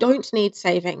 because I don't need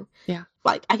saving. Yeah.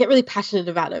 Like, I get really passionate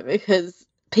about it because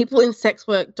people in sex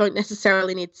work don't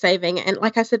necessarily need saving. And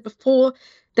like I said before,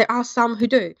 there are some who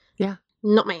do. Yeah.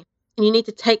 Not me. And you need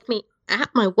to take me at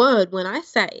my word when I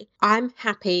say I'm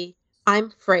happy, I'm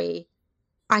free,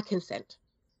 I consent.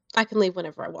 I can leave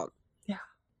whenever I want. Yeah.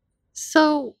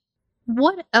 So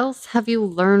what else have you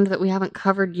learned that we haven't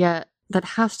covered yet that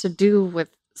has to do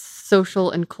with social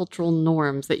and cultural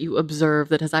norms that you observe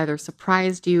that has either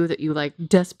surprised you, that you like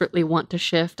desperately want to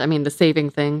shift? I mean, the saving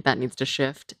thing, that needs to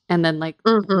shift. And then like,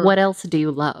 what else do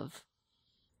you love?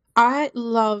 I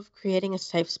love creating a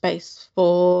safe space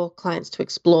for clients to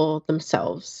explore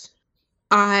themselves.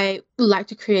 I like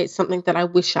to create something that I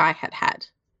wish I had had,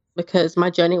 because my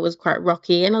journey was quite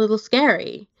rocky and a little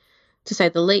scary, to say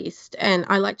the least. And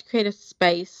I like to create a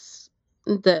space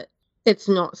that it's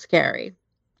not scary,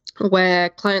 where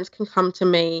clients can come to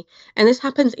me. And this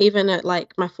happens even at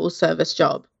like my full service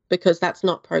job, because that's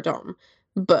not pro dom,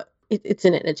 but it's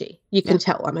an energy. You can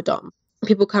tell I'm a dom.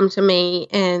 People come to me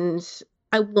and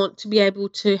I want to be able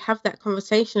to have that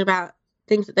conversation about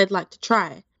things that they'd like to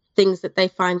try, things that they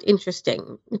find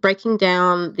interesting, breaking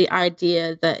down the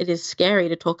idea that it is scary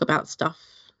to talk about stuff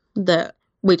that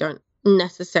we don't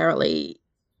necessarily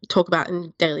talk about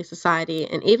in daily society.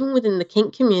 And even within the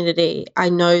kink community, I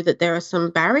know that there are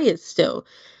some barriers still.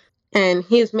 And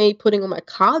here's me putting all my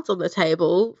cards on the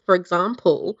table. For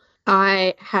example,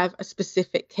 I have a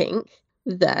specific kink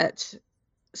that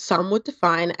some would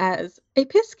define as a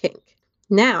piss kink.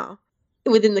 Now,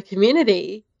 within the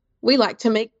community, we like to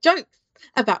make jokes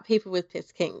about people with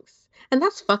piss kinks, and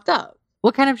that's fucked up.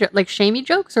 What kind of joke? Like shamey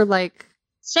jokes or like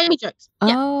shamey jokes?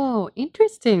 Oh,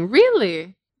 interesting.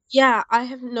 Really? Yeah, I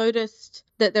have noticed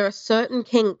that there are certain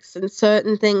kinks and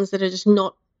certain things that are just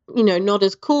not, not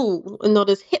as cool and not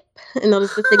as hip and not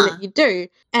as the thing that you do.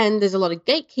 And there's a lot of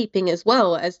gatekeeping as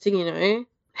well as to,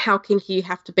 how kinky you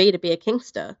have to be a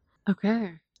kinkster.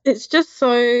 Okay. It's just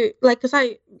so, like, because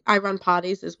I run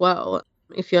parties as well.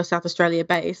 If you're South Australia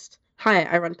based, hi,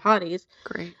 I run parties.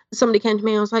 Great. Somebody came to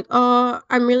me, I was like, oh,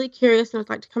 I'm really curious and I'd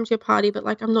like to come to your party, but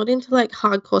like, I'm not into like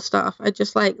hardcore stuff. I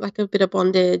just like a bit of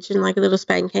bondage and like a little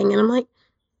spanking. And I'm like,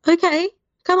 okay,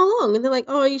 come along. And they're like,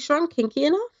 oh, are you sure I'm kinky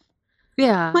enough?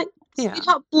 Yeah. I'm like,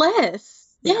 sweetheart,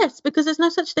 bless. Yeah. Yes, because there's no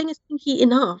such thing as kinky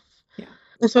enough. Yeah.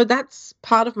 And so that's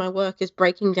part of my work, is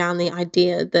breaking down the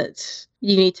idea that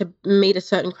you need to meet a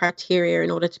certain criteria in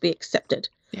order to be accepted.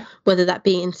 Yeah. Whether that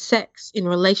be in sex, in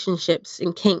relationships,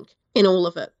 in kink, in all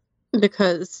of it.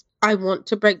 Because I want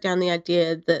to break down the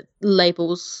idea that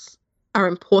labels are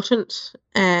important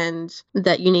and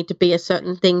that you need to be a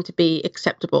certain thing to be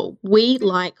acceptable. We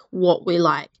like what we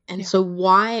like. And so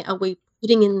why are we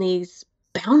putting in these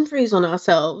boundaries on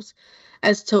ourselves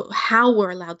as to how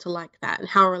we're allowed to like that and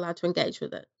how we're allowed to engage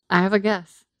with it? I have a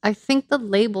guess. I think the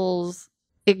labels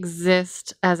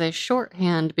exist as a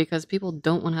shorthand because people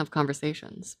don't want to have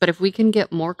conversations. But if we can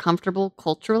get more comfortable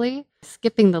culturally,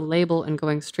 skipping the label and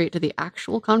going straight to the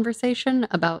actual conversation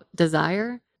about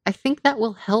desire, I think that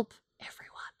will help everyone.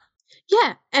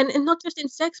 Yeah, and not just in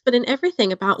sex, but in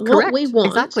everything, about what we want.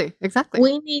 Exactly.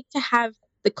 We need to have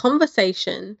the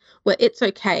conversation where it's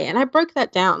okay. And I broke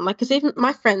that down, like, because even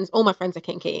all my friends are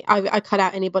kinky. I cut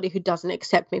out anybody who doesn't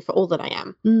accept me for all that I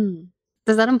am.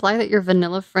 Does that imply that your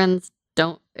vanilla friends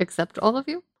don't accept all of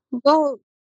you? Well,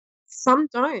 some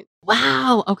don't.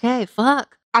 Wow. Okay.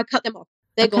 Fuck. I cut them off.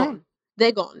 They're gone.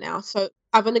 They're gone now. So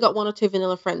I've only got 1 or 2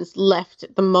 vanilla friends left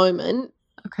at the moment.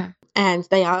 Okay. And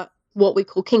they are what we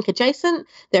call kink adjacent.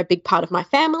 They're a big part of my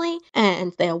family,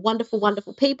 and they are wonderful,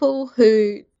 wonderful people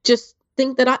who just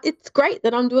think that it's great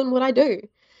that I'm doing what I do.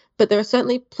 But there are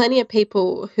certainly plenty of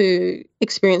people who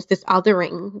experience this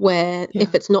othering where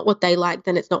if it's not what they like,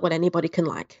 then it's not what anybody can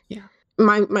like. Yeah.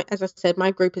 My as I said, my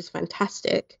group is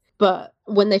fantastic. But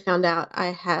when they found out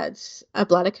I had a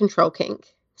bladder control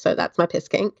kink, so that's my piss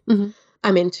kink,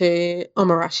 I'm into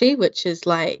omarashi, which is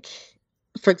like,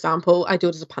 for example, I do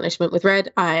it as a punishment with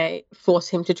Red. I force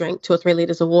him to drink 2 or 3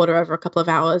 liters of water over a couple of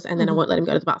hours, and then I won't let him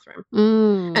go to the bathroom.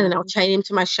 And then I'll chain him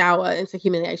to my shower. It's a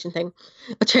humiliation thing.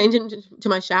 I'll chain him to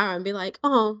my shower and be like,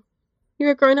 oh,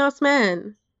 you're a grown-ass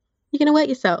man. You're going to wet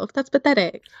yourself. That's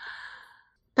pathetic.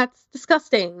 That's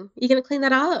disgusting. You're going to clean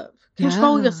that up.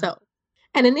 Control yourself.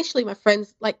 And initially my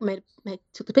friends like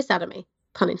took the piss out of me,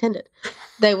 pun intended.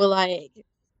 They were like,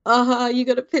 you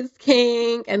got a piss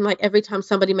kink. And like every time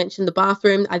somebody mentioned the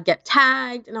bathroom, I'd get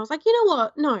tagged. And I was like, you know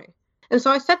what? No. And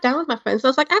so I sat down with my friends. And I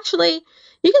was like, actually,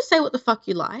 you can say what the fuck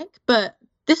you like, but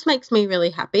this makes me really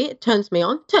happy. It turns me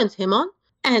on, turns him on.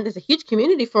 And there's a huge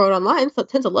community for it online, so it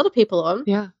turns a lot of people on.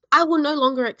 Yeah. I will no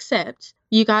longer accept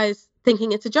you guys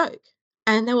thinking it's a joke.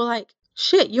 And they were like,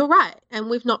 shit, you're right. And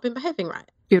we've not been behaving right.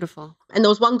 Beautiful. And there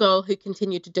was one girl who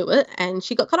continued to do it and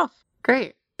she got cut off.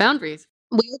 Great. Boundaries.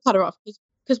 We all cut her off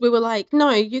because we were like, no,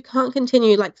 you can't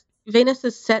continue. Like, Venus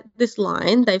has set this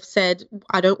line. They've said,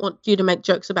 I don't want you to make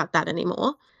jokes about that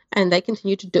anymore. And they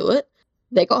continue to do it.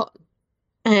 They're gone.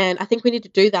 And I think we need to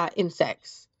do that in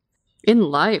sex. In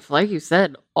life, like you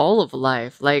said, all of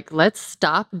life. Like, let's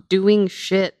stop doing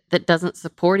shit that doesn't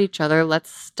support each other.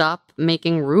 Let's stop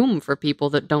making room for people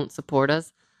that don't support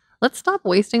us. Let's stop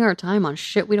wasting our time on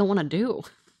shit we don't want to do.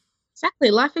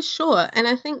 Exactly. Life is short. And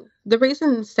I think the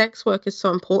reason sex work is so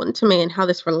important to me and how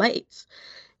this relates,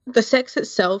 the sex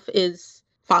itself is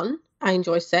fun. I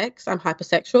enjoy sex. I'm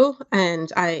hypersexual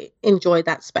and I enjoy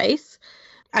that space.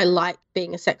 I like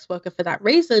being a sex worker for that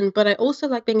reason, but I also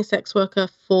like being a sex worker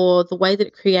for the way that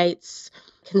it creates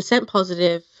consent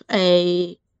positive,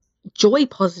 a joy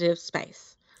positive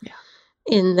space. Yeah.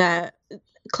 In that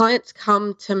clients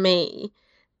come to me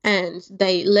and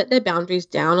they let their boundaries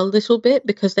down a little bit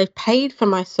because they've paid for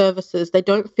my services. They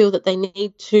don't feel that they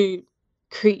need to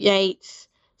create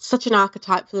such an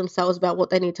archetype for themselves about what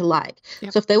they need to like.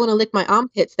 Yep. So if they want to lick my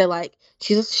armpits, they're like,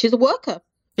 she's a worker.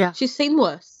 Yeah. She's seen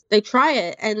worse. They try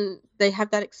it and they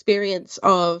have that experience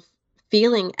of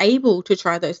feeling able to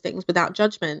try those things without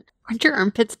judgment. Aren't your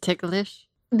armpits ticklish?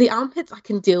 The armpits I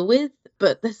can deal with,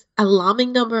 but there's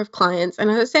alarming number of clients, and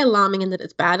I don't say alarming in that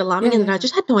it's bad, alarming in that I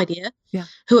just had no idea,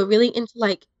 who are really into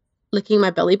like licking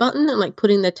my belly button and like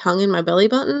putting their tongue in my belly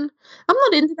button. I'm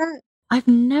not into that. I've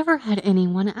never had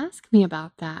anyone ask me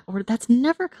about that, or that's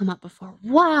never come up before.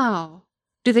 Wow.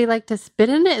 Do they like to spit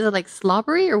in it? Is it like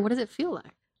slobbery, or what does it feel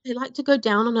like? They like to go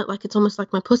down on it like it's almost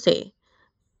like my pussy.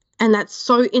 And that's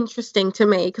so interesting to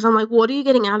me because I'm like, what are you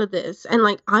getting out of this? And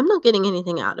like, I'm not getting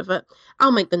anything out of it.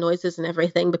 I'll make the noises and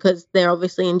everything because they're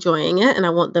obviously enjoying it and I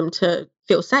want them to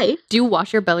feel safe. Do you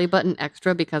wash your belly button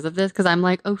extra because of this? Because I'm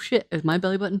like, oh shit, is my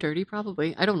belly button dirty?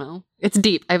 Probably. I don't know. It's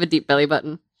deep. I have a deep belly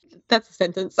button. That's a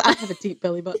sentence. I have a deep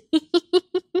belly button.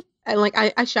 And like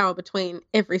I shower between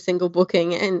every single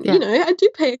booking and, you know, I do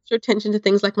pay extra attention to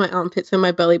things like my armpits and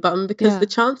my belly button because the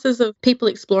chances of people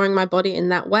exploring my body in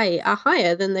that way are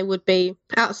higher than they would be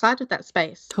outside of that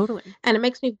space. Totally. And it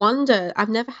makes me wonder, I've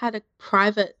never had a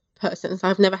private person, so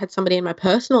I've never had somebody in my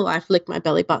personal life lick my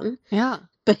belly button. Yeah.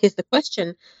 But here's the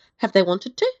question, have they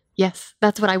wanted to? Yes,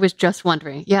 that's what I was just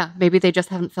wondering. Yeah, maybe they just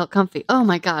haven't felt comfy. Oh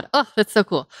my God. Oh, that's so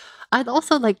cool. I'd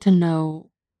also like to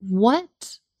know,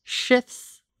 what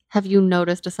shifts have you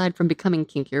noticed, aside from becoming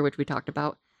kinkier, which we talked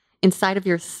about, inside of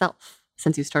yourself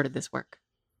since you started this work?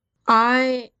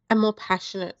 I am more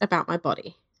passionate about my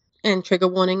body. And trigger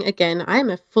warning, again, I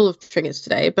am full of triggers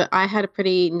today, but I had a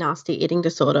pretty nasty eating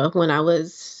disorder when I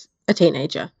was a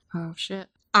teenager. Oh, shit.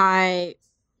 I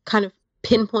kind of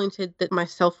pinpointed that my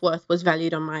self-worth was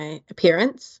valued on my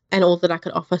appearance and all that I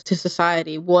could offer to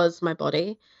society was my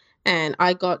body. And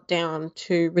I got down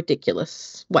to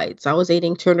ridiculous weights. I was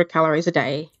eating 200 calories a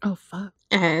day. Oh, fuck.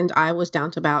 And I was down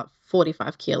to about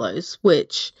 45 kilos,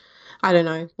 which I don't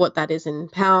know what that is in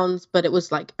pounds, but it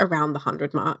was like around the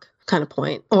 100 mark kind of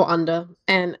point or under.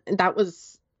 And that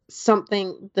was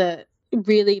something that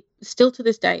really still to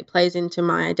this day plays into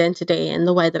my identity and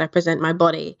the way that I present my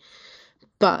body.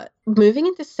 But moving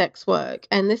into sex work,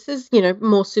 and this is, you know,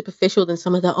 more superficial than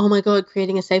some of the, oh my God,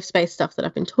 creating a safe space stuff that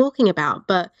I've been talking about,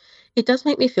 but it does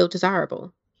make me feel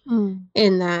desirable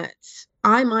in that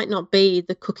I might not be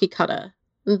the cookie cutter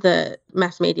that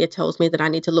mass media tells me that I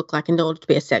need to look like in order to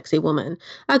be a sexy woman.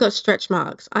 I got stretch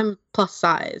marks. I'm plus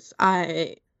size.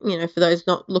 I For those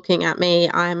not looking at me,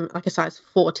 I'm like a size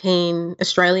 14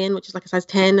 Australian, which is like a size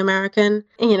 10 American.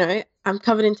 And, I'm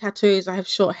covered in tattoos. I have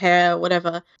short hair,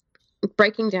 whatever.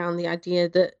 Breaking down the idea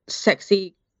that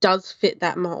sexy does fit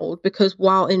that mold, because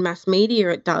while in mass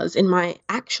media it does, in my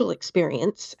actual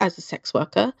experience as a sex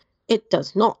worker, it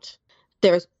does not.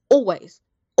 There is always,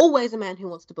 always a man who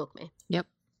wants to book me. Yep.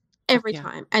 Every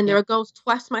time. And there are girls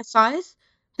twice my size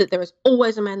that there is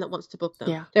always a man that wants to book them.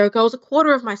 Yeah. There are girls a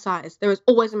quarter of my size. There is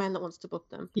always a man that wants to book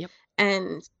them. Yep.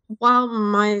 And while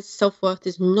my self-worth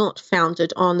is not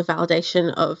founded on the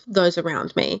validation of those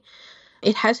around me,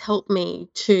 it has helped me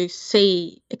to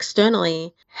see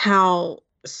externally how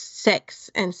sex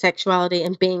and sexuality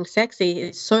and being sexy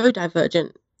is so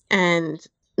divergent, and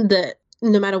that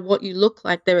no matter what you look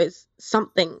like, there is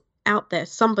something out there,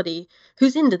 somebody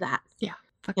who's into that. Yeah.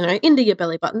 Into your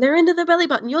belly button. They're into the belly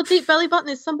button. Your deep belly button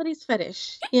is somebody's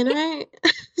fetish,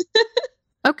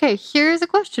 Okay, here's a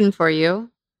question for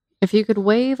you. If you could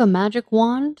wave a magic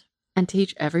wand and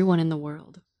teach everyone in the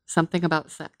world something about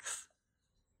sex,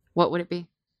 what would it be?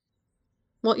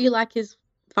 What you like is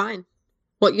fine.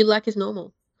 What you like is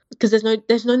normal. Because there's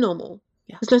no normal.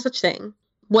 Yeah. There's no such thing.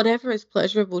 Whatever is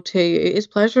pleasurable to you is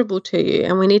pleasurable to you,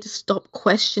 and we need to stop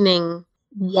questioning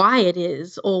why it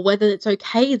is or whether it's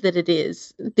okay that it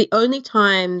is. The only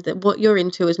time that what you're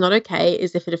into is not okay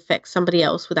is if it affects somebody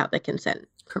else without their consent.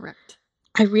 Correct.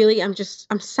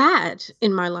 I'm sad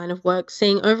in my line of work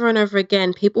seeing over and over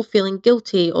again people feeling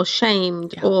guilty or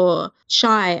shamed or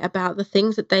shy about the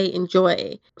things that they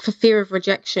enjoy for fear of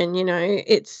rejection.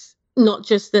 It's not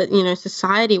just that,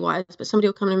 society wise, but somebody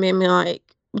will come to me and be like,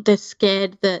 they're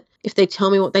scared that if they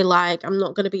tell me what they like, I'm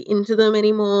not going to be into them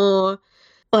anymore.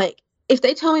 Like, if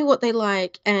they tell me what they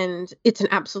like and it's an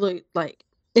absolute,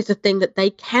 it's a thing that they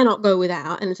cannot go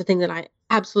without and it's a thing that I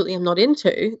absolutely am not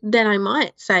into, then I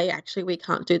might say, actually, we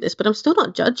can't do this, but I'm still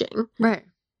not judging. Right.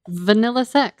 Vanilla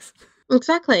sex.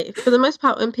 Exactly. For the most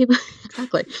part, when people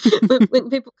when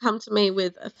people come to me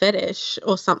with a fetish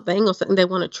or something they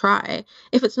want to try,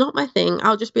 if it's not my thing,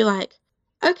 I'll just be like,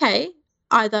 okay,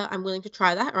 either I'm willing to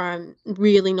try that or I'm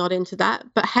really not into that.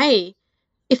 But hey,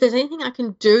 if there's anything I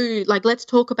can do, let's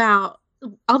talk about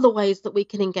other ways that we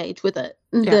can engage with it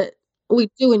that we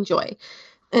do enjoy.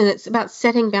 And it's about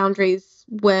setting boundaries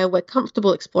where we're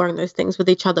comfortable exploring those things with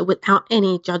each other without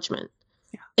any judgment.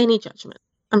 Yeah. Any judgment.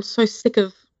 I'm so sick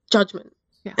of judgment.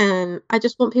 Yeah. And I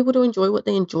just want people to enjoy what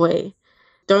they enjoy.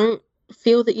 Don't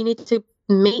feel that you need to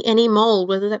meet any mold,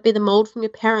 whether that be the mold from your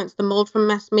parents, the mold from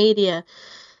mass media,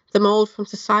 the mold from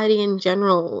society in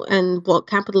general, and what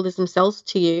capitalism sells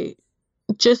to you.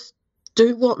 Just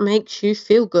do what makes you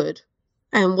feel good.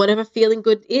 And whatever feeling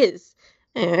good is,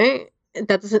 that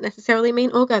doesn't necessarily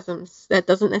mean orgasms. That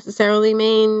doesn't necessarily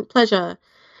mean pleasure.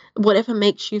 Whatever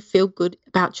makes you feel good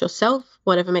about yourself,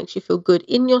 whatever makes you feel good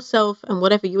in yourself, and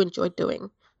whatever you enjoy doing,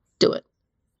 do it.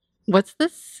 What's the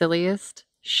silliest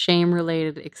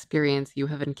shame-related experience you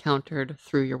have encountered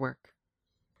through your work?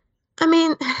 I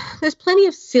mean, there's plenty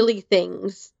of silly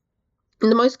things.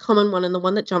 And the most common one and the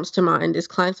one that jumps to mind is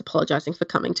clients apologizing for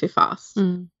coming too fast.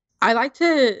 I like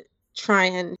to try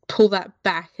and pull that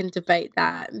back and debate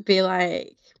that and be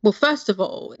like, well, first of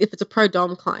all, if it's a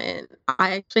pro-dom client,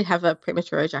 I actually have a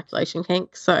premature ejaculation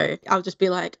kink, so I'll just be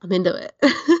like, I'm into it.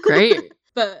 Great.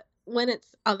 But when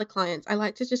it's other clients, I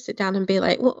like to just sit down and be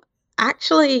like, well,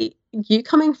 actually, you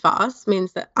coming fast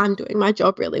means that I'm doing my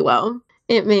job really well.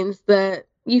 It means that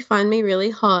you find me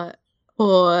really hot,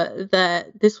 or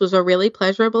that this was a really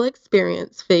pleasurable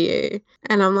experience for you.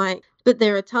 And I'm like, but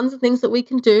there are tons of things that we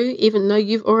can do even though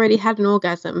you've already had an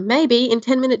orgasm. Maybe in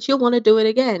 10 minutes you'll want to do it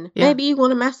again. Yeah. Maybe you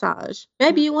want a massage.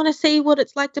 Maybe you want to see what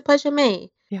it's like to pleasure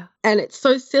me. Yeah. And it's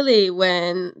so silly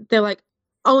when they're like,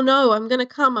 oh no, I'm going to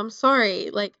come. I'm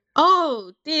sorry. Like,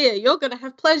 oh dear, you're going to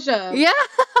have pleasure. Yeah.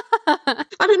 I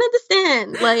don't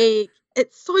understand.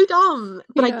 It's so dumb,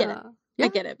 but I get it. Yeah. I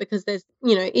get it, because there's,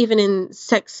 even in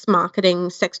sex marketing,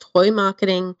 sex toy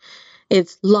marketing,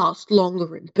 it's last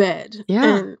longer in bed.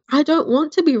 Yeah. And I don't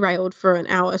want to be railed for an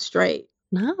hour straight.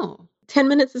 No. 10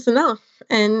 minutes is enough.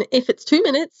 And if it's 2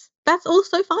 minutes, that's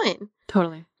also fine.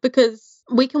 Totally. Because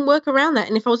we can work around that.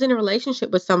 And if I was in a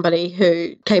relationship with somebody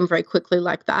who came very quickly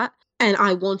like that, and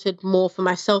I wanted more for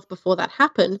myself before that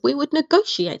happened, we would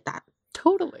negotiate that.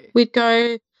 Totally. We'd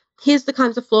go, here's the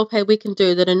kinds of floor pay we can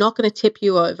do that are not going to tip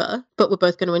you over, but we're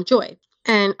both going to enjoy.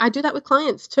 And I do that with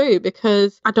clients too,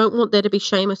 because I don't want there to be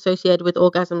shame associated with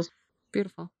orgasms.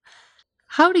 Beautiful.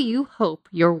 How do you hope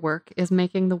your work is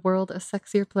making the world a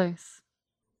sexier place?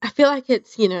 I feel like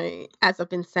it's, as I've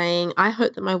been saying, I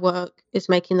hope that my work is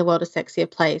making the world a sexier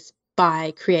place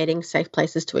by creating safe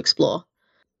places to explore.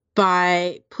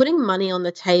 by putting money on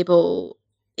the table,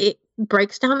 it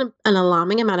breaks down an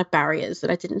alarming amount of barriers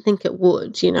that I didn't think it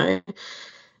would,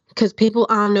 because people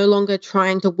are no longer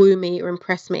trying to woo me or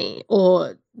impress me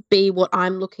or be what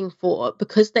I'm looking for.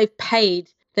 Because they've paid,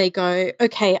 they go,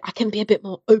 okay, I can be a bit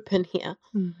more open here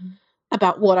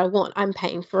about what I want. I'm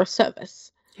paying for a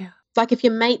service. Yeah. It's like if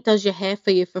your mate does your hair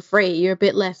for you for free, you're a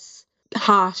bit less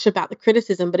harsh about the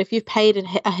criticism. But if you've paid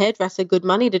a hairdresser good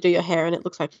money to do your hair and it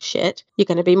looks like shit, you're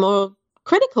going to be more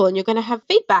critical and you're going to have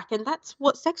feedback. And that's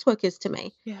what sex work is to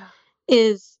me. Yeah.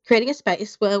 Is creating a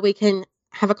space where we can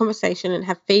have a conversation and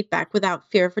have feedback without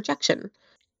fear of rejection.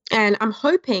 And I'm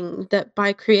hoping that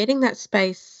by creating that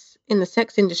space in the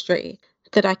sex industry,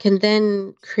 that I can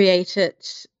then create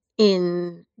it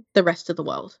in the rest of the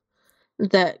world.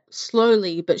 That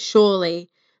slowly but surely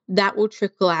that will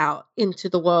trickle out into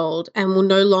the world and we'll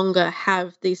no longer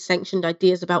have these sanctioned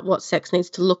ideas about what sex needs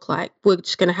to look like. We're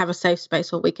just going to have a safe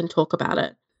space where we can talk about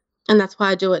it. And that's why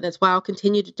I do it. That's why I'll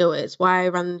continue to do it. It's why I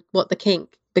run What the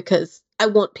Kink, because I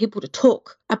want people to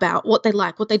talk about what they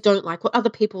like, what they don't like, what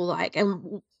other people like,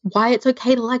 and why it's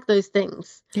okay to like those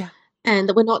things. Yeah. And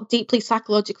that we're not deeply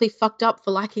psychologically fucked up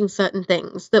for liking certain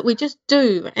things, that we just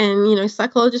do. And,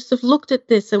 psychologists have looked at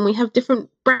this and we have different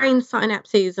brain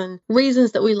synapses and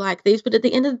reasons that we like these. But at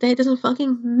the end of the day, it doesn't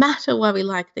fucking matter why we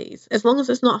like these. As long as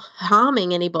it's not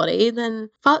harming anybody, then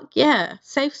fuck yeah,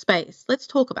 safe space. Let's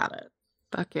talk about it.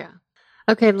 Fuck yeah.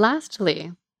 Okay,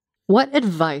 lastly, what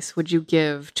advice would you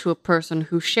give to a person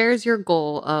who shares your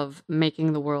goal of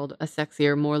making the world a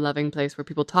sexier, more loving place where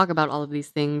people talk about all of these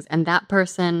things, and that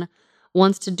person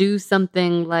wants to do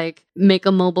something like make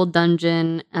a mobile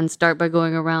dungeon and start by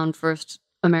going around first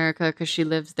America because she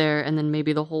lives there and then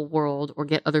maybe the whole world, or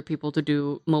get other people to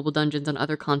do mobile dungeons on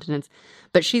other continents,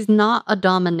 but she's not a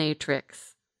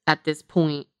dominatrix at this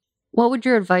point? What would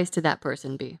your advice to that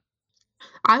person be?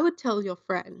 I would tell your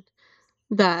friend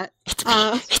that It's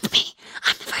me.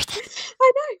 I'm the person.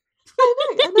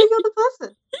 I know you're the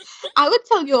person. I would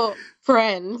tell your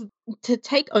friend to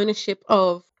take ownership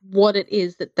of what it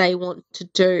is that they want to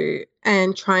do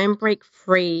and try and break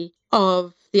free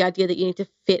of the idea that you need to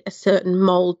fit a certain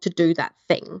mold to do that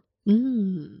thing.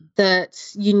 That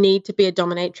you need to be a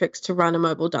dominatrix to run a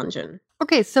mobile dungeon.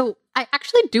 Okay, so I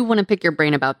actually do want to pick your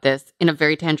brain about this in a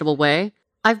very tangible way.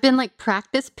 I've been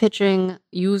practice pitching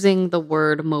using the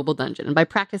word mobile dungeon. And by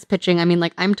practice pitching, I mean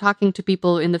I'm talking to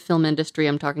people in the film industry,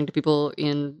 I'm talking to people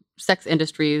in sex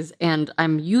industries, and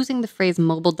I'm using the phrase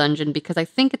mobile dungeon because I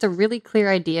think it's a really clear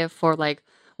idea for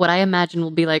what I imagine will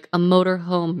be a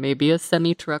motorhome, maybe a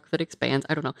semi-truck that expands,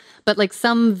 I don't know. But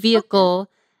some vehicle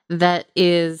that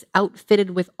is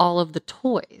outfitted with all of the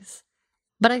toys.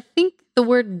 But I think the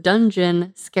word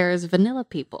dungeon scares vanilla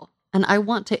people. And I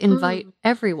want to invite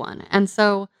everyone. And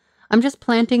so I'm just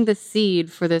planting the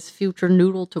seed for this future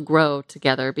noodle to grow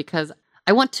together because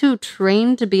I want to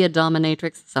train to be a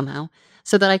dominatrix somehow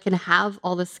so that I can have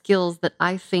all the skills that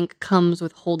I think comes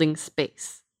with holding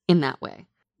space in that way.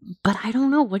 But I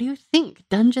don't know. What do you think?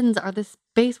 Dungeons are the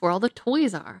space where all the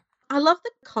toys are. I love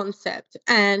the concept.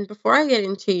 And before I get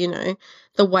into,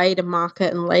 the way to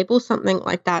market and label something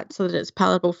like that so that it's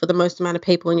palatable for the most amount of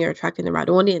people and you're attracting the right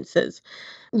audiences,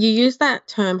 you use that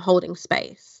term holding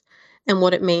space and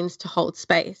what it means to hold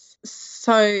space.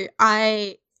 So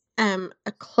I am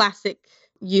a classic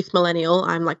youth millennial.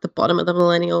 I'm the bottom of the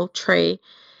millennial tree.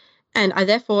 And I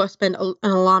therefore spend an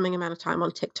alarming amount of time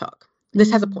on TikTok.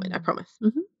 This has a point, I promise.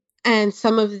 And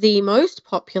some of the most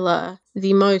popular,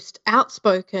 the most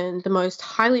outspoken, the most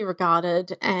highly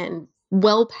regarded and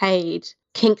well-paid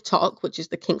kink talk, which is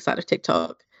the kink side of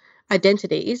TikTok,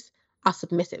 identities are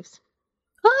submissives.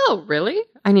 Oh, really?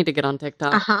 I need to get on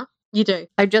TikTok. Uh-huh. You do.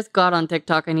 I just got on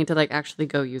TikTok. I need to actually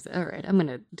go use it. All right. I'm going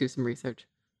to do some research.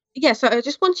 Yeah, so I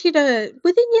just want you to,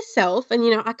 within yourself, and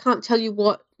I can't tell you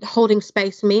what holding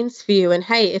space means for you. And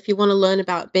hey, if you want to learn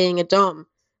about being a dom,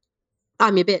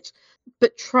 I'm your bitch.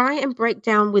 But try and break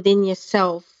down within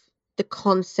yourself the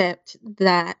concept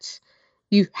that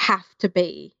you have to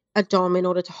be a dom in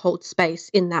order to hold space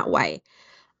in that way.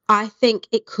 I think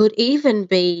it could even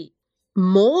be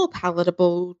more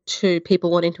palatable to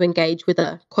people wanting to engage with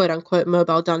a quote-unquote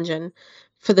mobile dungeon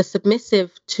for the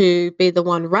submissive to be the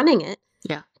one running it.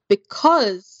 Yeah.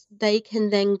 Because they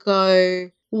can then go,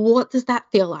 what does that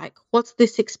feel like? What's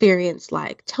this experience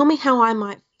like? Tell me how I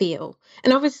might feel.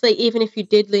 And obviously, even if you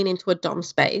did lean into a dom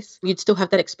space, you'd still have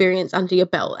that experience under your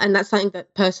belt. And that's something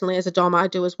that personally as a dom I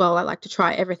do as well. I like to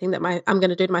try everything that I'm going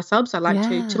to do to my subs. I like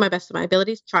to my best of my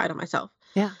abilities, try it on myself.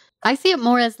 Yeah. I see it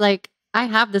more as I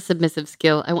have the submissive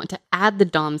skill. I want to add the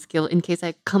dom skill in case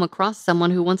I come across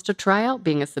someone who wants to try out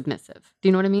being a submissive. Do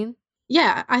you know what I mean?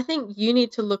 Yeah, I think you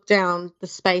need to look down the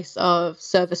space of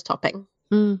service topping.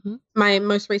 Mm-hmm. My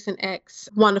most recent ex,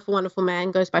 wonderful, wonderful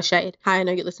man, goes by Shade. Hi, I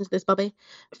know you listen to this, Bobby.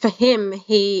 For him,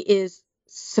 he is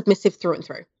submissive through and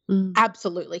through. Mm-hmm.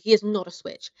 Absolutely. He is not a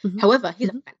switch. Mm-hmm. However, he's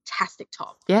a fantastic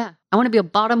top. Yeah. I want to be a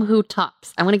bottom who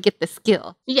tops. I want to get the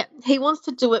skill. Yeah, he wants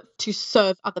to do it to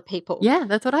serve other people. Yeah,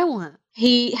 that's what I want.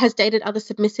 He has dated other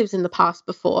submissives in the past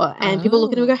before, and people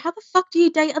look at him and go, how the fuck do you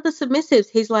date other submissives?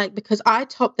 He's like, because I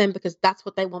top them because that's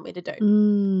what they want me to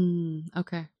do.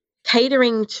 Okay.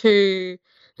 Catering to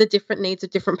the different needs of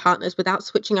different partners without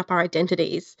switching up our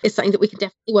identities is something that we can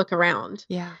definitely work around.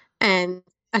 Yeah. And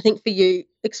I think for you,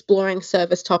 exploring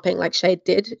service topping like Shade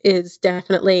did is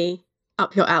definitely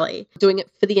up your alley. Doing it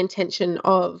for the intention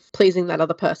of pleasing that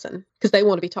other person because they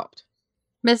want to be topped.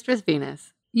 Mistress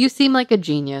Venus, you seem like a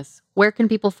genius. Where can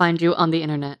people find you on the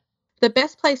internet? The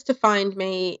best place to find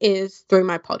me is through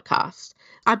my podcast.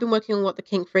 I've been working on What the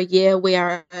Kink for a year. We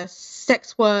are a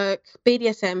sex work,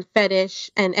 BDSM,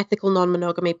 fetish, and ethical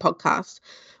non-monogamy podcast.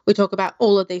 We talk about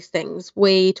all of these things.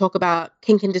 We talk about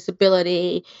kink and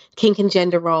disability, kink and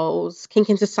gender roles, kink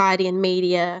in society and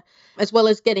media, as well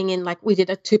as getting in, like we did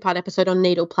a 2-part episode on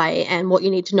needle play and what you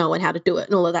need to know and how to do it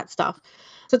and all of that stuff.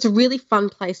 So it's a really fun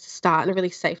place to start and a really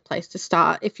safe place to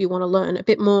start if you want to learn a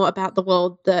bit more about the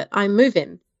world that I move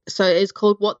in. So it's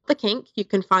called What the Kink. You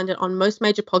can find it on most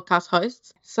major podcast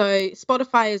hosts. So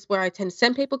Spotify is where I tend to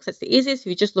send people because it's the easiest.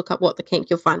 If you just look up What the Kink,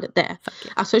 you'll find it there.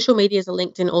 Yeah. Our social medias are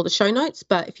linked in all the show notes.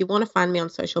 But if you want to find me on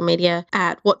social media,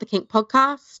 at What the Kink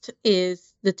Podcast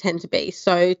is the tend to be.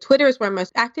 So Twitter is where I'm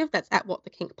most active. That's at What the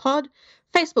Kink Pod.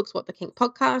 Facebook's What the Kink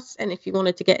Podcast. And if you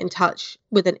wanted to get in touch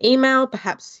with an email,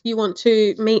 perhaps you want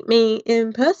to meet me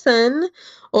in person,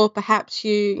 or perhaps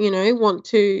you want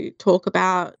to talk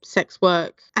about sex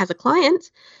work as a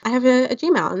client, I have a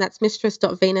Gmail, and that's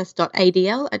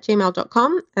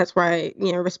mistress.venus.adl@gmail.com. That's where I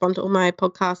respond to all my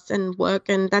podcasts and work,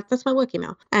 and that's my work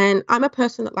email. And I'm a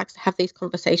person that likes to have these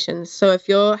conversations. So if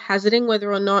you're hazarding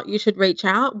whether or not you should reach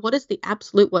out, what is the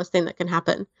absolute worst thing that can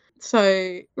happen?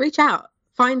 So reach out.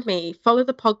 Find me, follow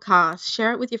the podcast,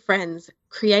 share it with your friends,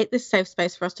 create this safe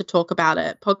space for us to talk about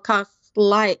it. Podcasts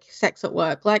like Sex at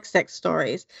Work, like Sex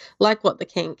Stories, like What the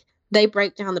Kink, they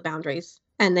break down the boundaries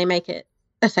and they make it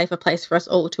a safer place for us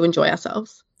all to enjoy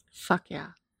ourselves. Fuck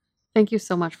yeah. Thank you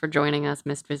so much for joining us,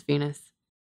 Mistress Venus.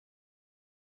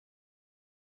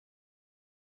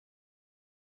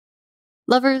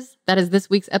 Lovers, that is this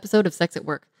week's episode of Sex at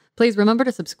Work. Please remember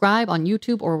to subscribe on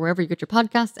YouTube or wherever you get your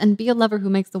podcasts, and be a lover who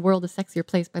makes the world a sexier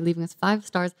place by leaving us 5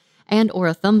 stars and or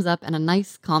a thumbs up and a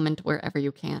nice comment wherever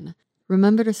you can.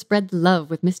 Remember to spread love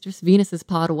with Mistress Venus's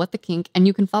pod, What the Kink, and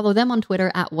you can follow them on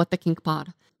Twitter at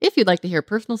WhatTheKinkPod. If you'd like to hear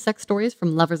personal sex stories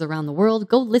from lovers around the world,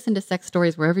 go listen to Sex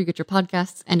Stories wherever you get your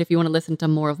podcasts. And if you want to listen to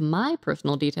more of my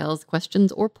personal details,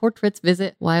 questions, or portraits,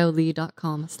 visit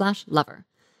wyolee.com/lover.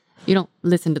 You don't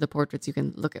listen to the portraits, you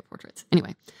can look at portraits.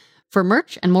 Anyway, for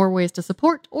merch and more ways to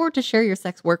support or to share your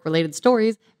sex work related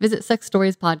stories, visit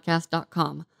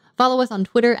sexstoriespodcast.com. Follow us on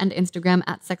Twitter and Instagram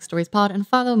at sexstoriespod, and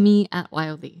follow me at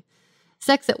wyolee.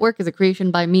 Sex at Work is a creation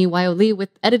by me, Wyolee, with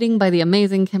editing by the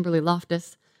amazing Kimberly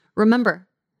Loftus. Remember,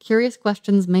 curious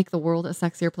questions make the world a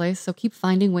sexier place, so keep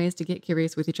finding ways to get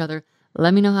curious with each other.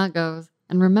 Let me know how it goes,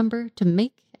 and remember to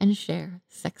make and share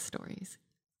sex stories.